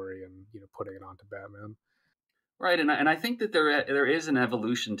story and putting it onto Batman. Right, and I think that there is an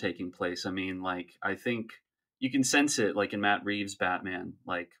evolution taking place. I mean, like, I think you can sense it, like in Matt Reeves' Batman.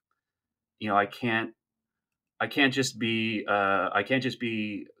 Like, I can't just be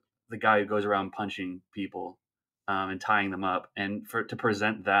the guy who goes around punching people and tying them up, and for to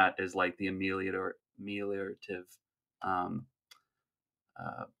present that as like the ameliorative um,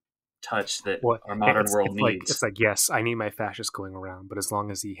 uh, touch that Well, our modern world it's needs. like yes, I need my fascist going around, but as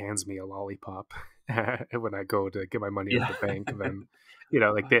long as he hands me a lollipop when I go to get my money out of Yeah. the bank, then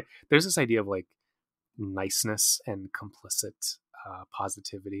like there's this idea of like niceness and complicit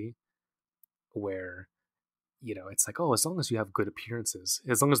positivity where it's like, oh, as long as you have good appearances,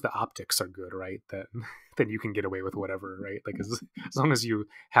 as long as the optics are good, right, then then you can get away with whatever, right? Like as long as you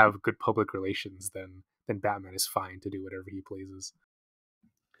have good public relations, then Batman is fine to do whatever he pleases.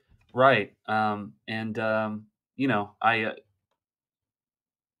 Right. And I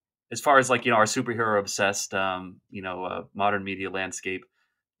as far as like our superhero obsessed modern media landscape,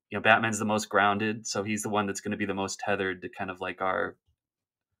 Batman's the most grounded, so he's the one that's going to be the most tethered to kind of like our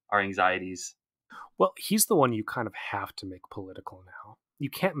anxieties. Well, he's the one you kind of have to make political now. You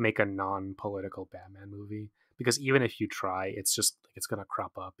can't make a non-political Batman movie because even if you try, it's just like it's gonna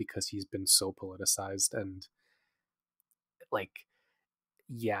crop up because he's been so politicized and like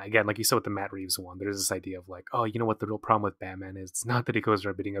yeah, again, like you said with the Matt Reeves one, there's this idea of like, oh, you know what the real problem with Batman is? It's not that he goes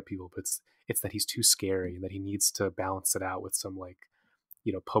around beating up people, but it's that he's too scary and that he needs to balance it out with some like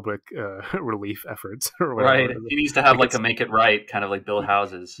public relief efforts or Right. whatever. He needs to have Like like a it's make it right, kind of like build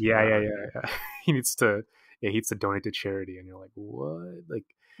houses or yeah, yeah, whatever. yeah, yeah. He needs to, yeah, he needs to donate to charity, and you're like, what? Like,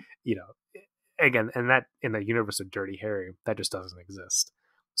 you know, again, and that in the universe of Dirty Harry, that just doesn't exist.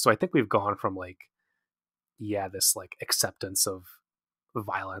 So I think we've gone from like, yeah, this like acceptance of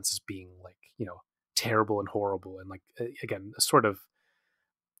violence as being like, terrible and horrible, and like again, a sort of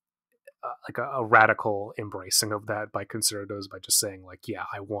like a radical embracing of that by conservatives by just saying like, yeah,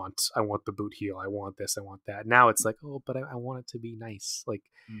 I want the boot heel, I want this, I want that. Now it's like, oh, but I want it to be nice, like,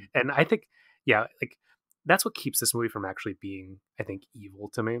 Mm. and I think, yeah, like that's what keeps this movie from actually being, I think, evil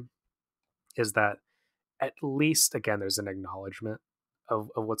to me, is that at least again there's an acknowledgement of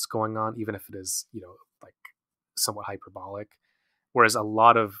what's going on, even if it is like somewhat hyperbolic. Whereas a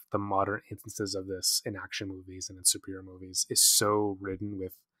lot of the modern instances of this in action movies and in superhero movies is so ridden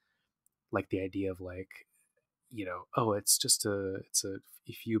with like the idea of like, oh, it's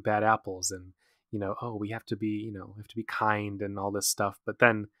a few bad apples, and oh, we have to be, we have to be kind and all this stuff. But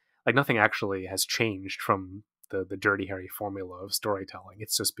then like nothing actually has changed from the Dirty Harry formula of storytelling.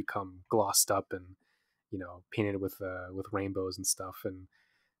 It's just become glossed up and painted with rainbows and stuff. And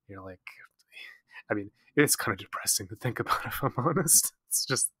like, I mean, it's kind of depressing to think about, if I'm honest. It's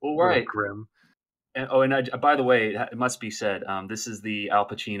just Well, a little right. grim. And by the way, it must be said, this is the Al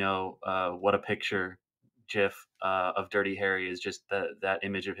Pacino "What a Picture" GIF of Dirty Harry, is just that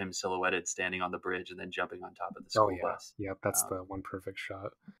image of him silhouetted standing on the bridge and then jumping on top of the Oh school yeah, bus. yep, that's Um, the one perfect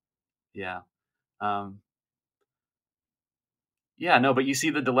shot. yeah, um, yeah, no, but you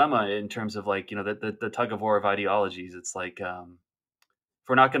see the dilemma in terms of like the tug of war of ideologies. It's like if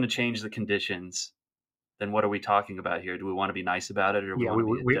we're not going to change the conditions, then what are we talking about here? Do we want to be nice about it, or do we Yeah, want to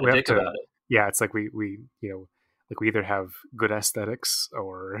be a we have dick to. about it? Yeah, it's like we like we either have good aesthetics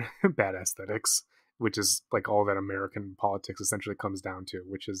or bad aesthetics, which is like all that American politics essentially comes down to,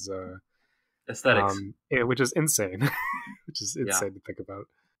 which is Aesthetics. which is insane, which is Yeah, insane to think about.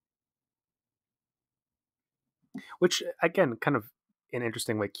 Which again, kind of in an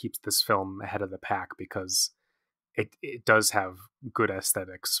interesting way, keeps this film ahead of the pack because it does have good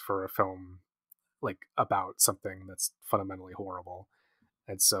aesthetics for a film like about something that's fundamentally horrible,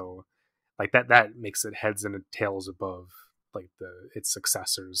 and so like that makes it heads and tails above like its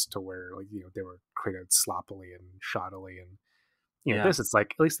successors, to where like they were created sloppily and shoddily, and yeah. this, it's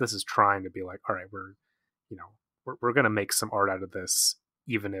like at least this is trying to be like, all right, we're you know we're gonna make some art out of this,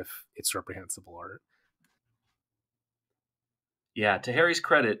 even if it's reprehensible art. Yeah, to Harry's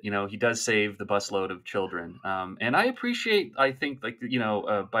credit, he does save the busload of children, and I appreciate. I think, like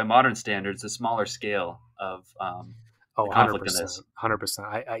by modern standards, the smaller scale of Oh, the conflict in 100%, this. 100%.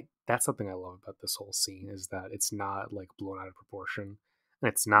 I That's something I love about this whole scene, is that it's not like blown out of proportion, and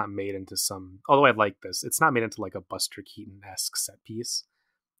it's not made into some. Although I like this, it's not made into like a Buster Keaton esque set piece.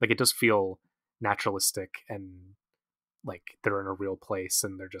 Like it does feel naturalistic, and like they're in a real place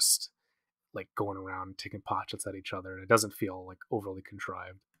and they're just like going around taking pot shots at each other, and it doesn't feel like overly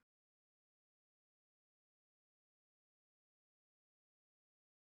contrived.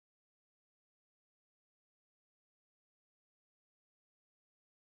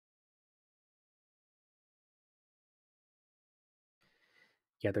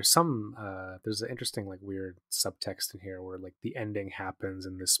 Yeah, there's an interesting like weird subtext in here where like the ending happens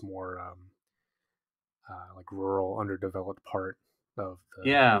in this more like rural underdeveloped part of the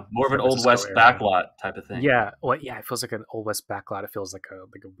Yeah, more of San an old Francisco west area. backlot type of thing. Yeah, well, yeah, it feels like an old west backlot. It feels like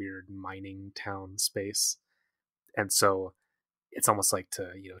a weird mining town space, and so it's almost like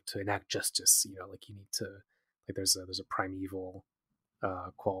to enact justice. Like you need to, like there's a primeval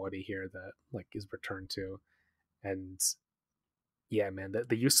quality here that like is returned to, and yeah, man,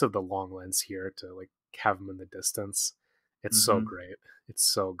 the use of the long lens here to like have them in the distance, it's so Hmm. great. It's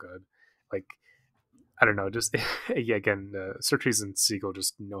so good. Like I don't know, just yeah, again, Surtees and Siegel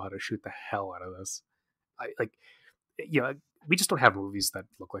just know how to shoot the hell out of this. I like, we just don't have movies that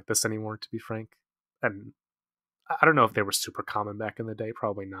look like this anymore, to be frank. And I don't know if they were super common back in the day,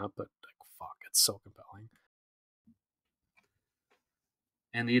 probably not, but like, fuck, it's so compelling.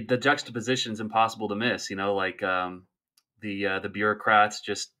 And the juxtaposition's impossible to miss. Like the bureaucrats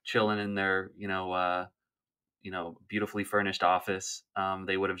just chilling in their beautifully furnished office.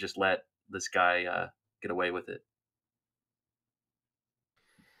 They would have just let this guy get away with it.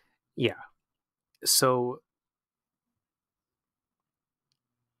 Yeah. So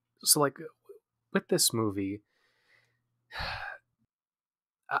like with this movie,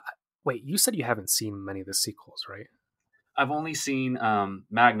 uh, wait, you said you haven't seen many of the sequels, right? I've only seen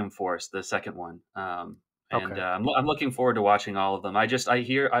Magnum Force, the second one, and Okay. I'm looking forward to watching all of them.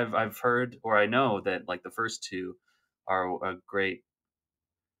 I've heard or I know that like the first two are a great,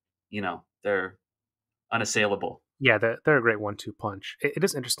 they're unassailable. Yeah, they're a great one-two punch. It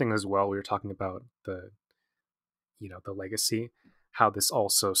is interesting as well. We were talking about the legacy, how this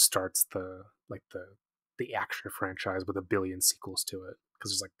also starts the action franchise with a billion sequels to it,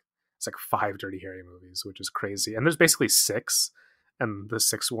 because it's like five Dirty Harry movies, which is crazy, and there's basically six, and the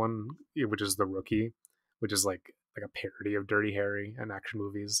sixth one, which is the Rookie, which is like a parody of Dirty Harry and action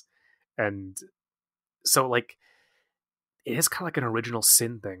movies, and so like it is kind of like an original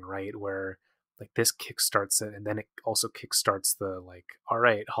sin thing, right? Where like this kickstarts it, and then it also kickstarts the like, all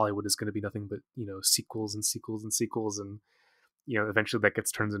right, Hollywood is going to be nothing but sequels and sequels and sequels, and eventually that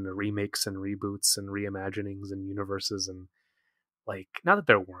gets turned into remakes and reboots and reimaginings and universes, and like not that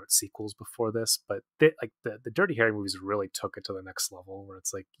there weren't sequels before this, but the Dirty Harry movies really took it to the next level, where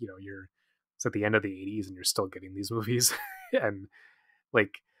it's like it's at the end of the '80s and you're still getting these movies, and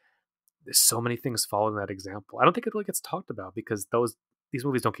like so many things followed in that example. I don't think it really gets talked about because these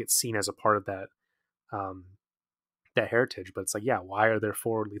movies don't get seen as a part of um, that heritage. But it's like, yeah, why are there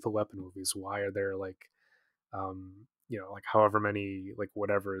four Lethal Weapon movies? Why are there like however many like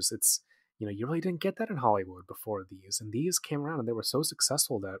whatever's? It's you really didn't get that in Hollywood before these, and these came around and they were so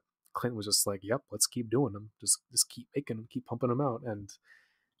successful that Clinton was just like, yep, let's keep doing them, just keep making them, keep pumping them out, and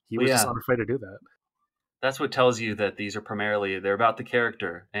he Well, was just yeah, unafraid to do that. that's what tells you that these are primarily they're about the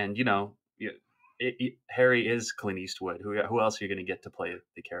character, and Harry is Clint Eastwood. Who else are you going to get to play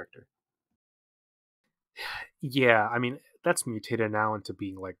the character? Yeah, I mean that's mutated now into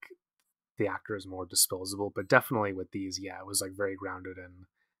being like the actor is more disposable, but definitely with these, yeah, it was like very grounded in,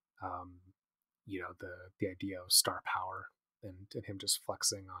 um, the idea of star power, and him just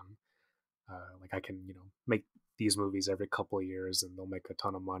flexing on, like I can make these movies every couple of years and they'll make a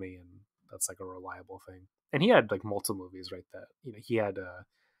ton of money, and that's like a reliable thing. And he had like multiple movies, right? That he had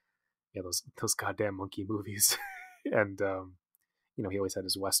yeah, those goddamn monkey movies, and he always had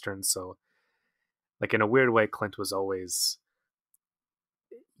his westerns. So like in a weird way, Clint was always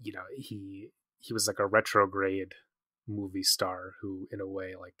he was like a retrograde movie star who in a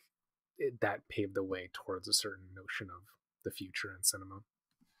way like that paved the way towards a certain notion of the future in cinema.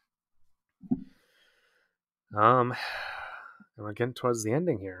 um and we're getting towards the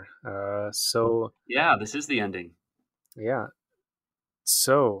ending here, so Yeah, this is the ending. yeah,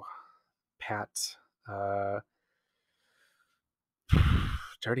 so Pat, uh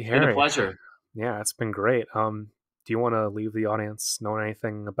Dirty It's been a Harry, pleasure. yeah, it's been great. Do you want to leave the audience knowing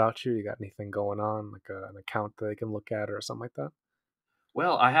anything about you? You got anything going on, like an account that they can look at or something like that?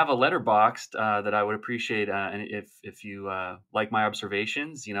 Well, I have a letterboxed that I would appreciate, and if you like my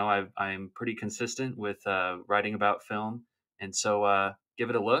observations, I'm pretty consistent with writing about film, and so give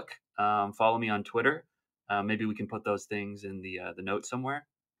it a look. Follow me on Twitter. Maybe we can put those things in the notes somewhere.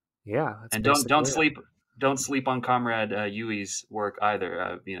 Yeah, that's And don't basically it. sleep on Comrade Yui's work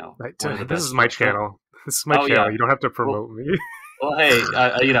either. Right, One of the this is best my film. channel. This is my Oh channel. yeah. You don't have to Well, promote me. well, hey,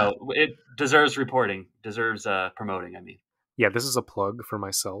 it deserves reporting. Deserves promoting. I mean. Yeah, this is a plug for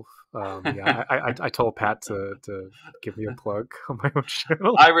myself. Yeah, I told Pat to give me a plug on my own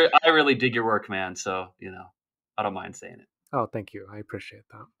channel. I really dig your work, man. So I don't mind saying it. Oh, thank you. I appreciate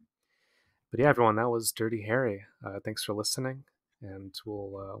that. But yeah, everyone, that was Dirty Harry. Thanks for listening, and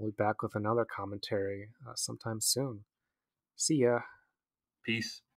we'll be back with another commentary sometime soon. See ya. Peace.